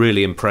mixture of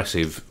really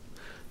impressive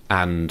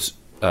and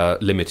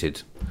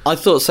limited. I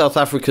thought South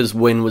Africa's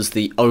win was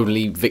the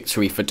only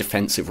victory for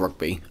defensive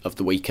rugby of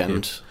the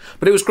weekend. Yeah.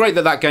 But it was great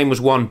that game was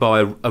won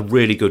by a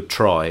really good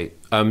try.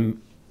 And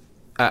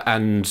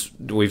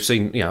we've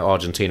seen, you know,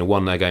 Argentina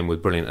won their game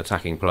with brilliant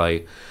attacking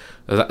play.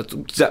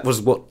 That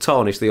was what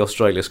tarnished the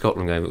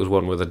Australia-Scotland game. It was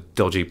won with a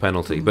dodgy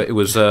penalty. But it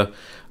was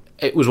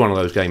one of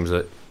those games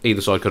that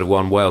either side could have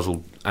won. Wales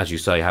will, as you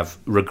say, have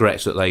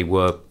regrets that they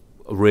were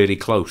really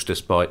close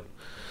despite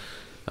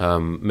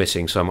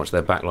missing so much of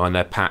their back line.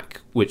 Their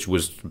pack, which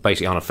was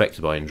basically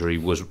unaffected by injury,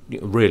 was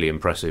really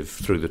impressive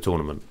through the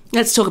tournament.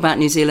 Let's talk about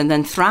New Zealand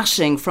then,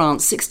 thrashing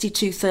France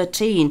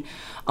 62-13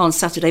 on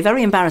Saturday.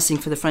 Very embarrassing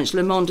for the French.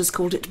 Le Monde has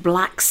called it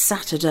Black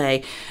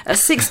Saturday.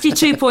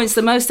 62 points,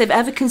 the most they've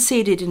ever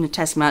conceded in a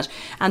test match,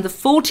 and the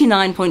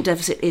 49-point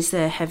deficit is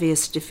their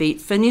heaviest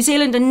defeat. For New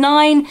Zealand, a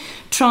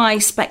 9-try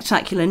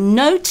spectacular.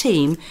 No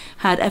team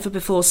had ever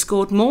before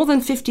scored more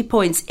than 50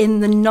 points in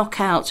the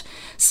knockout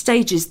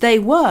stages. They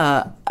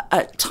were,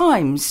 at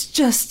times,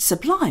 just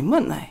sublime,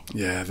 weren't they?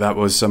 Yeah, that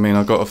was, I mean,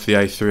 I got off the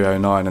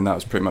A309 and that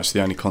was pretty much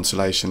the only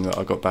consolation that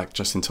I got back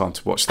just in time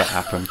to watch that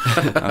happen.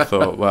 I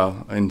thought,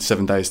 well, in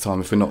 7 days'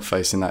 time, if we're not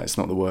facing that, it's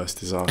not the worst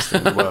disaster.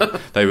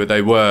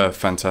 They were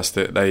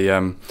fantastic.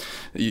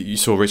 You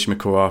saw Richie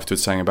McCaw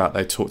afterwards saying about,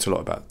 they talked a lot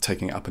about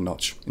taking it up a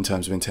notch in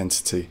terms of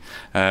intensity.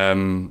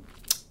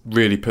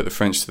 Really put the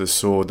French to the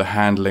sword. The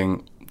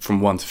handling from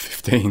 1 to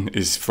 15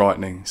 is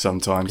frightening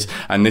sometimes.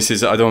 Yeah. And this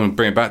is, I don't want to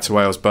bring it back to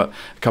Wales, but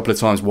a couple of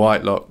times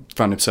Whitelock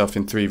found himself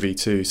in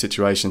 3v2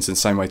 situations in the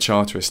same way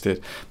Charteris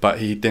did, but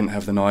he didn't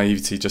have the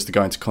naivety just to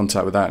go into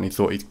contact with that, and he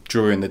thought he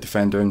drew in the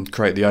defender and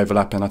create the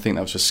overlap, and I think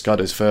that was just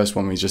Scudder's first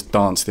one where he just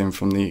danced in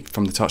from the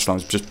touchline. It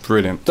was just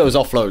brilliant. Those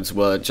offloads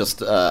were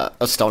just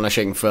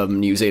astonishing from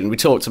New Zealand. We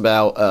talked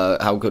about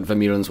how good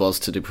Vermeulen's was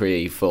to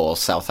Dupree for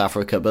South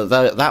Africa, but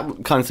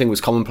that kind of thing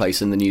was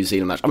commonplace in the New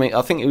Zealand match. I mean,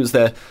 I think it was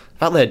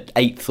about their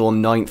 8th or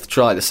 9th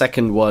try, the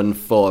second one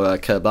for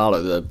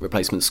Kerbalo, the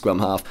replacement scrum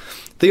half.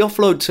 The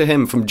offload to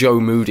him from Joe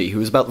Moody, who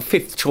was about the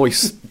 5th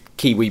choice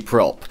Kiwi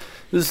prop,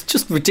 was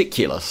just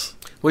ridiculous.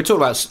 We talked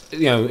about,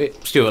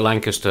 Stuart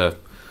Lancaster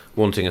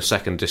wanting a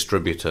second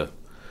distributor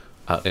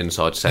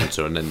inside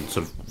centre and then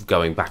sort of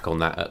going back on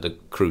that at the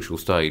crucial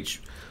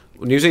stage.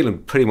 New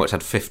Zealand pretty much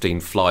had 15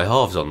 fly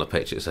halves on the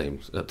pitch, it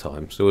seems, at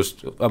times. It was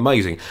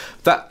amazing.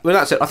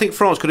 That's it. I think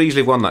France could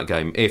easily have won that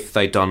game if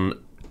they'd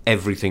done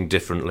everything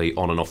differently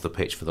on and off the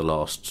pitch for the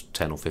last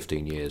 10 or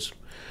 15 years.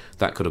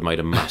 That could have made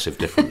a massive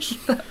difference.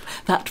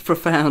 That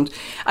profound.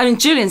 I mean,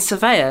 Julian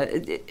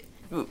Surveyor,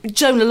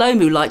 Joe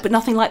Nolomu but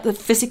nothing like the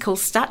physical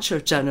stature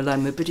of Joe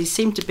Nolomu, but he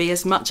seemed to be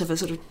as much of a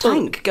sort of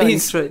tank going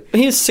through.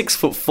 He's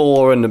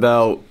 6'4" and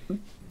about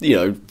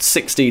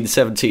 16,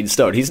 17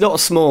 stone. He's not a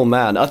small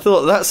man. I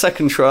thought that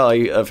second try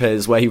of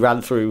his, where he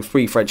ran through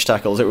 3 French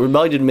tackles, it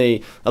reminded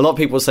me, a lot of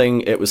people were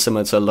saying it was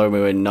similar to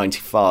Lomu in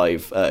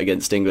 95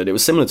 against England. It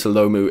was similar to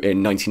Lomu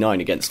in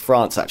 99 against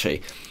France,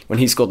 actually, when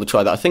he scored the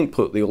try that I think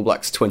put the All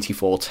Blacks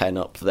 24-10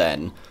 up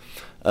then.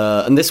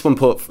 And this one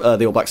put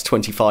the All Blacks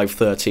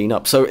 25-13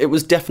 up. So it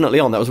was definitely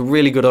on. That was a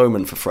really good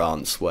omen for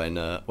France when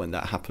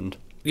that happened.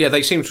 Yeah,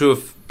 they seem to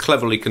have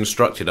cleverly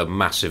constructed a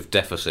massive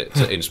deficit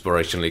to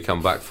inspirationally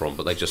come back from,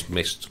 but they just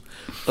missed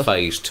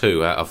phase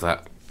 2 out of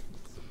that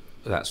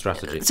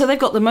strategy. So they've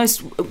got the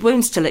most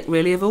wounds to lick,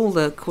 really, of all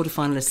the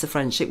quarterfinalists, the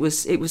French. It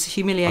was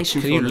humiliation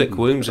for them. Can you lick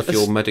wounds if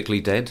you're medically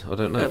dead? I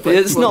don't know.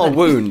 It's not a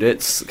wound.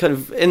 It's kind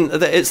of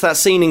it's that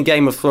scene in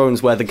Game of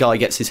Thrones where the guy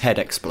gets his head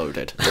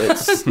exploded.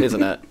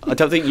 Isn't it? I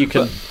don't think you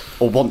can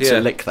or want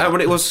to lick that.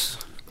 When it was,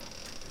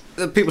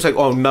 people say,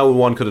 "Oh, no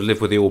one could have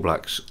lived with the All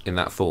Blacks in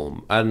that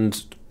form,"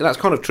 and that's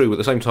kind of true. But at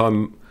the same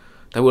time,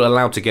 they were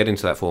allowed to get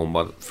into that form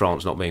by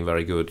France not being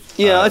very good.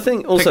 Yeah, I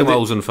think also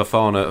Pickle-Moles and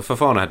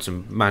Fofana had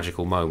some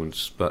magical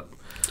moments, but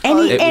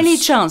any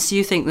chance do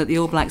you think that the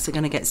All Blacks are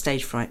going to get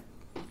stage fright?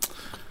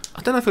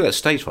 I don't know if they get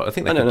stage fright. I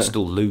think they could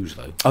still lose,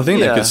 though. I think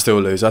they could still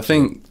lose. I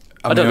think.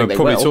 I don't mean, think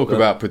we'll they probably will, talk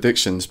about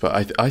predictions,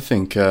 but I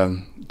think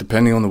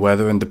depending on the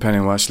weather and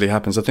depending on what actually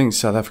happens, I think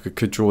South Africa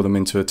could draw them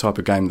into a type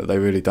of game that they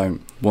really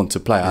don't want to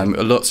play.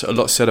 A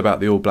lot said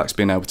about the All Blacks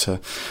being able to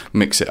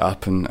mix it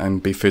up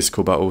and be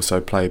physical, but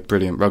also play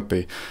brilliant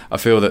rugby. I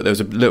feel that there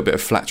was a little bit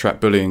of flat track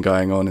bullying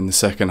going on in the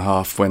second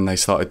half when they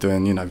started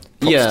doing,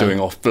 Pops doing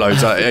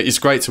offloads. It's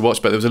great to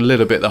watch, but there was a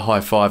little bit of the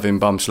high-fiving,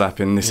 bum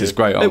slapping, this is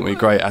great, aren't we?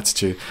 Great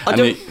attitude.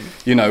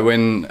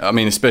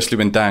 Especially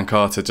when Dan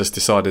Carter just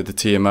decided the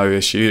TMO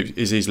issue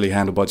is easily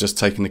handled by just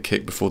taking the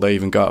kick before they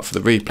even go up for the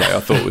replay. I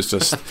thought it was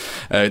just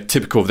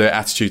typical of their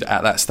attitude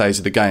at that stage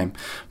of the game.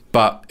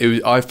 But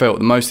I felt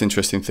the most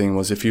interesting thing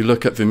was if you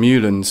look at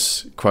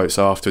Vermeulen's quotes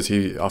after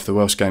the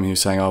Welsh game, he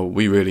was saying, "Oh,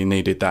 we really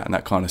needed that and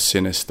that kind of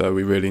sinister.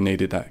 We really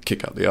needed that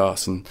kick up the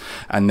arse." And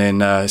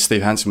then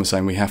Steve Hansen was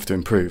saying, "We have to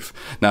improve."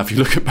 Now, if you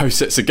look at both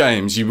sets of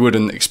games, you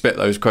wouldn't expect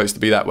those quotes to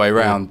be that way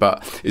round.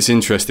 But it's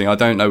interesting. I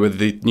don't know whether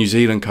the New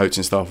Zealand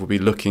coaching staff will be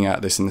looking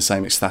at this in the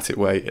same ecstatic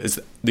way as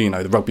the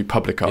rugby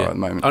public are at the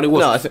moment. And it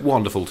was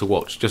wonderful to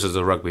watch, just as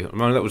a rugby. I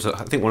mean, that was,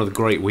 I think, one of the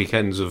great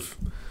weekends of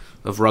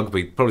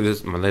rugby probably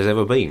there's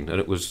ever been, and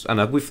it was, and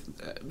we've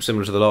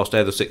similar to the last day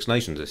of the Six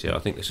Nations this year. I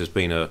think this has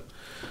been a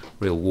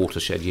real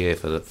watershed year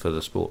for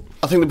the sport.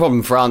 I think the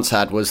problem France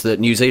had was that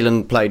New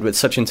Zealand played with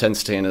such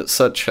intensity and at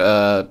such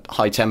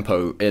high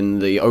tempo in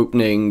the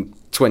opening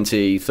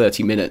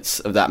 20-30 minutes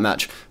of that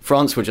match.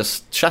 France were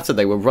just shattered.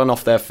 They were run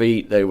off their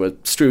feet, they were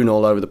strewn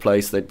all over the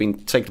place, they'd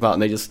been taken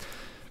apart,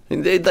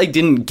 and they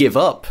didn't give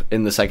up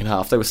in the second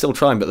half. They were still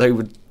trying, but they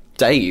were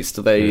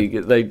dazed.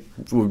 They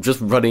were just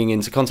running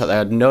into contact. They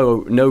had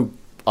no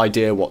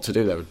idea what to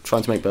do. They were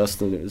trying to make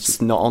bursts and it was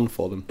just not on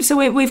for them. So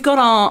we've got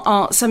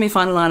our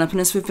semi-final lineup,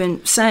 and as we've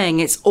been saying,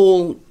 it's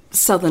all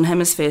Southern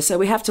Hemisphere. So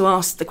we have to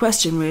ask the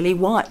question, really,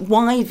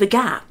 why the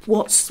gap?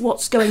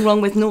 What's going wrong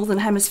with Northern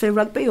Hemisphere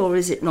rugby, or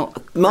is it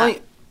not? My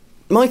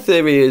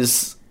theory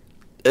is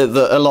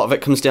that a lot of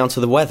it comes down to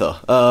the weather.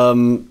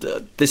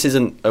 This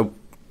isn't a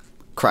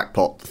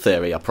crackpot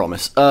theory, I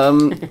promise.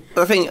 I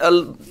think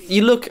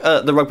you look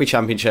at the Rugby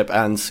Championship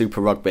and Super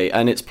Rugby,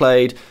 and it's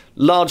played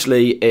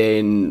largely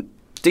in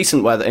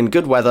decent weather, in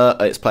good weather.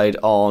 It's played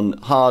on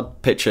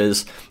hard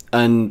pitches,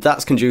 and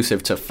that's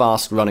conducive to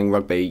fast-running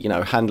rugby.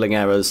 Handling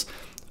errors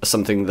are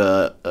something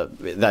that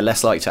they're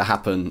less likely to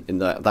happen in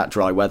that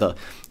dry weather.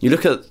 You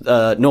look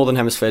at Northern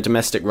Hemisphere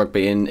domestic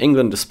rugby, in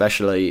England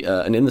especially,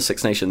 and in the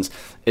Six Nations,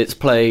 it's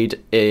played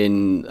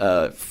in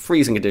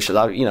freezing conditions.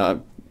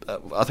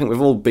 I think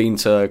we've all been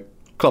to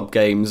club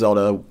games on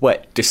a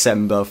wet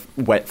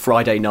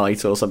Friday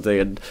night or something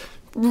and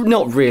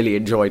not really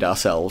enjoyed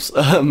ourselves.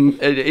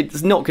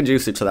 It's not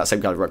conducive to that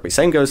same kind of rugby.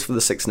 Same goes for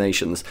the Six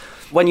Nations.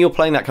 When you're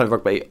playing that kind of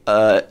rugby,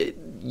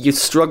 you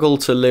struggle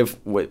to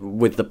live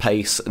with the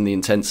pace and the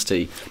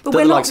intensity. But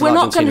we're not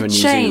going to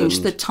change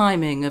the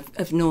timing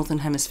of Northern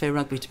Hemisphere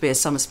rugby to be a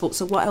summer sport,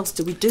 so what else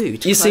do we do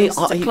to close the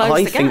gap?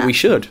 I think we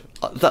should.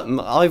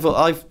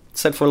 I've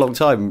said for a long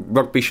time,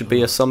 rugby should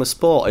be a summer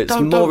sport. It's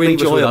more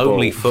enjoyable.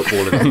 Only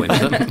football in the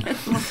winter.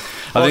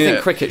 I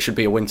think cricket should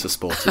be a winter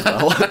sport as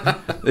well.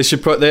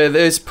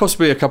 There's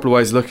possibly a couple of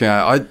ways of looking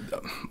at it.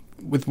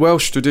 With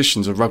Welsh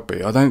traditions of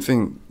rugby, I don't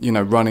think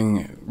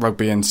running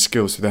rugby and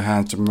skills with the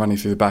hands and running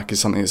through the back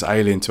is something that's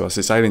alien to us.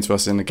 It's alien to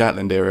us in the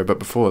Gatland era, but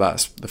before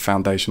that's the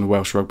foundation of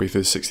Welsh rugby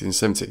through the 60s and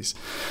 70s.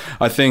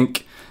 I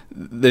think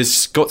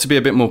there's got to be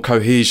a bit more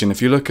cohesion.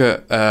 If you look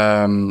at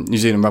New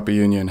Zealand Rugby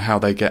Union, how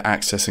they get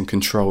access and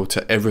control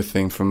to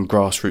everything from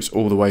grassroots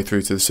all the way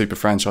through to the super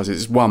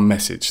franchises, it's one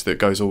message that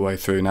goes all the way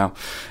through. Now,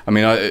 I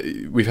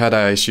mean, we've had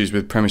our issues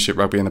with Premiership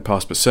Rugby in the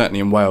past, but certainly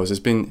in Wales, there's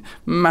been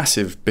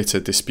massive bitter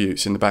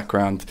disputes in the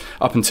background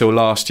up until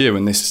last year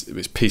when this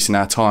peace in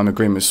our time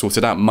agreement was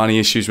sorted out. Money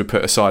issues were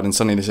put aside, and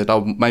suddenly they said,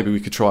 oh, maybe we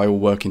could try all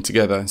working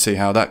together and see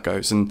how that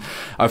goes. And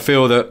I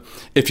feel that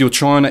if you're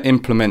trying to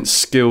implement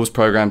skills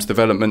programs,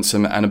 developments,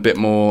 and a bit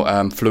more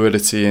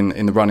fluidity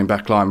in the running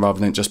back line rather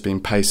than just being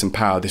pace and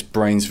power, this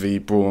Brains v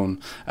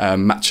Brawn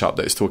matchup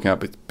that it's talking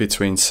about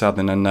between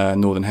Southern and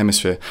Northern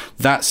Hemisphere,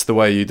 that's the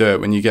way you do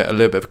it, when you get a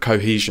little bit of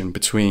cohesion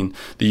between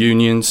the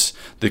unions,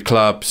 the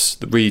clubs,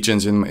 the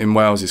regions. In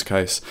Wales's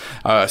case,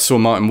 I saw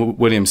Martin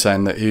Williams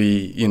saying that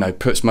he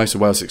puts most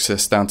of Wales'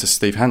 success down to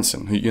Steve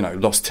Hansen, who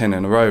lost 10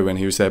 in a row when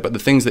he was there, but the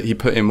things that he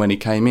put in when he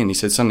came in, he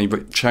said suddenly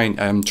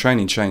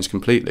training changed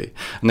completely,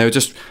 and they were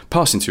just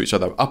passing to each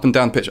other up and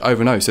down the pitch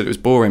over and over. He said it was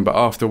boring, but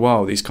after a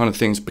while these kind of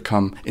things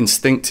become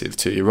instinctive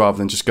to you rather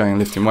than just going and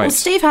lifting weights. Well,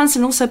 Steve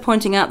Hansen also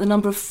pointing out the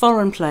number of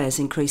foreign players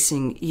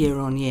increasing year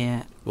on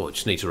year. Well, it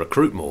just need to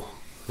recruit more.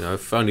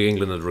 If only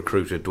England had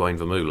recruited Dwayne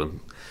Vermeulen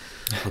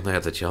when they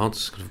had the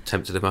chance, could have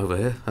tempted him over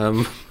here.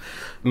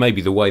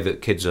 Maybe the way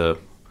that kids are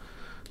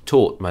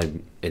taught,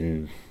 maybe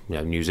in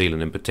New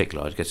Zealand in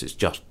particular, I guess it's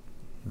just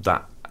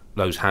that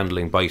those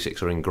handling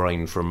basics are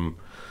ingrained from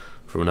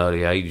an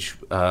early age.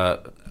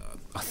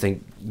 I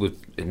think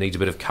it needs a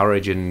bit of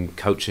courage in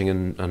coaching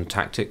and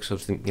tactics. I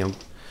think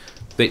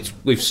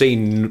we've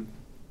seen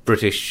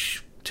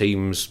British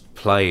teams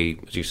play,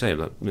 as you say,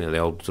 the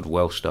old sort of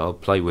Welsh style,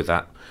 play with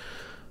that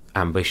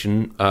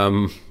ambition.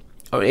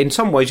 In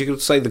some ways, you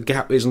could say the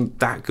gap isn't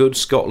that good.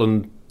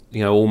 Scotland,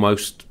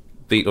 almost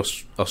beat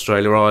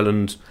Australia.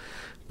 Ireland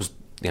was,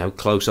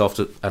 close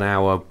after an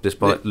hour,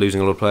 despite losing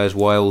a lot of players.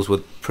 Wales were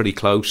pretty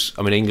close.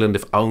 I mean, England,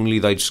 if only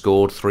they'd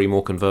scored 3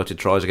 more converted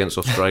tries against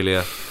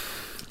Australia.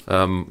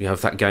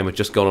 If that game had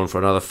just gone on for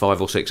another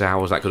 5 or 6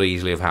 hours, that could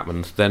easily have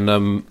happened.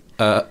 Then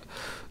I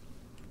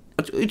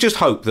just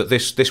hope that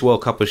this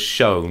World Cup has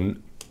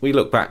shown. We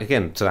look back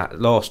again to that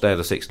last day of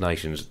the Six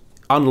Nations,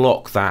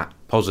 unlock that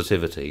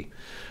positivity,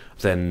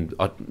 then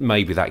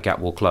maybe that gap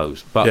will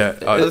close.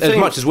 But as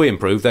much as we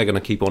improve, they're going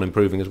to keep on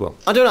improving as well.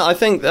 I don't know. I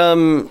think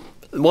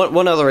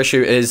one other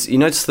issue is you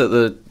notice that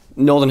the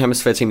Northern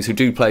Hemisphere teams who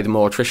do play the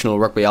more attritional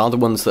rugby are the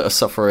ones that are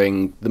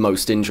suffering the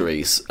most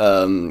injuries.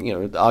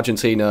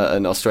 Argentina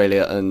and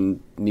Australia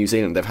and New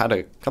Zealand, they've had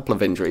a couple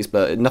of injuries,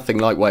 but nothing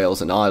like Wales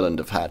and Ireland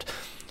have had.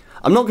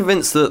 I'm not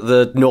convinced that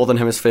the Northern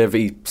Hemisphere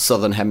v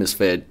Southern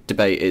Hemisphere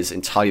debate is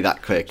entirely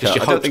that clear. Just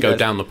your hopes go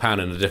down the pan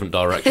in a different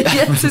direction.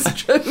 Yes, it's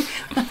true.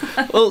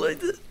 Well,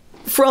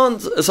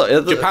 France...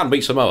 Japan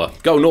beat Samoa.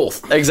 Go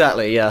north.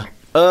 Exactly, yeah.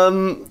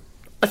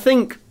 I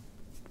think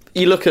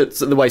you look at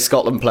the way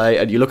Scotland play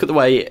and you look at the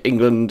way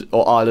England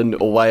or Ireland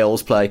or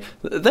Wales play,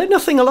 they're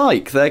nothing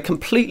alike. They're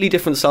completely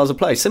different styles of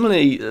play.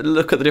 Similarly,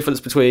 look at the difference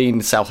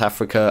between South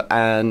Africa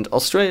and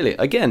Australia.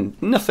 Again,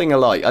 nothing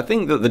alike. I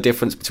think that the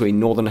difference between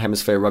Northern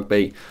Hemisphere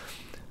rugby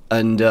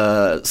and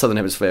Southern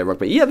Hemisphere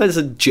rugby, there's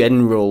a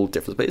general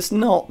difference, but it's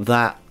not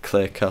that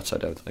clear-cut, I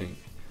don't think.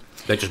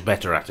 They're just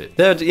better at it.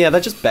 They're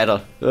just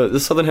better. The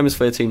Southern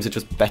Hemisphere teams are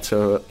just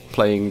better at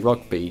playing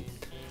rugby.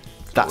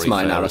 That's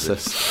my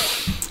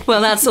analysis.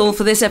 Well, that's all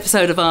for this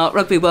episode of our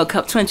Rugby World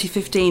Cup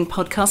 2015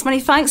 podcast. Many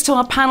thanks to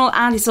our panel,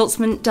 Andy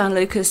Zaltzman, Dan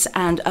Lucas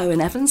and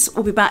Owen Evans.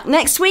 We'll be back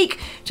next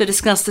week to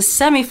discuss the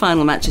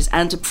semi-final matches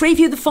and to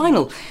preview the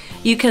final.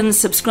 You can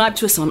subscribe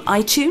to us on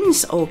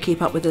iTunes or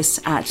keep up with us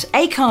at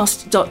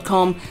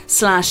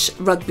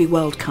acast.com/Rugby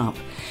World Cup.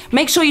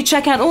 Make sure you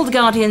check out all The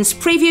Guardian's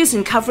previews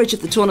and coverage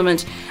of the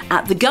tournament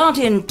at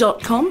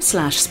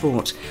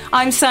theguardian.com/sport.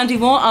 I'm Sandy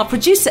Moore. Our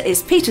producer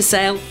is Peter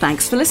Sale.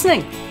 Thanks for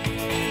listening.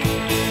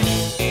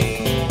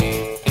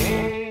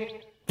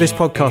 This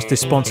podcast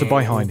is sponsored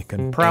by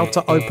Heineken, proud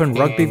to open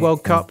Rugby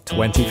World Cup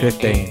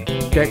 2015.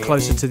 Get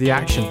closer to the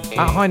action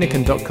at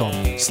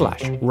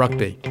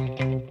heineken.com/rugby.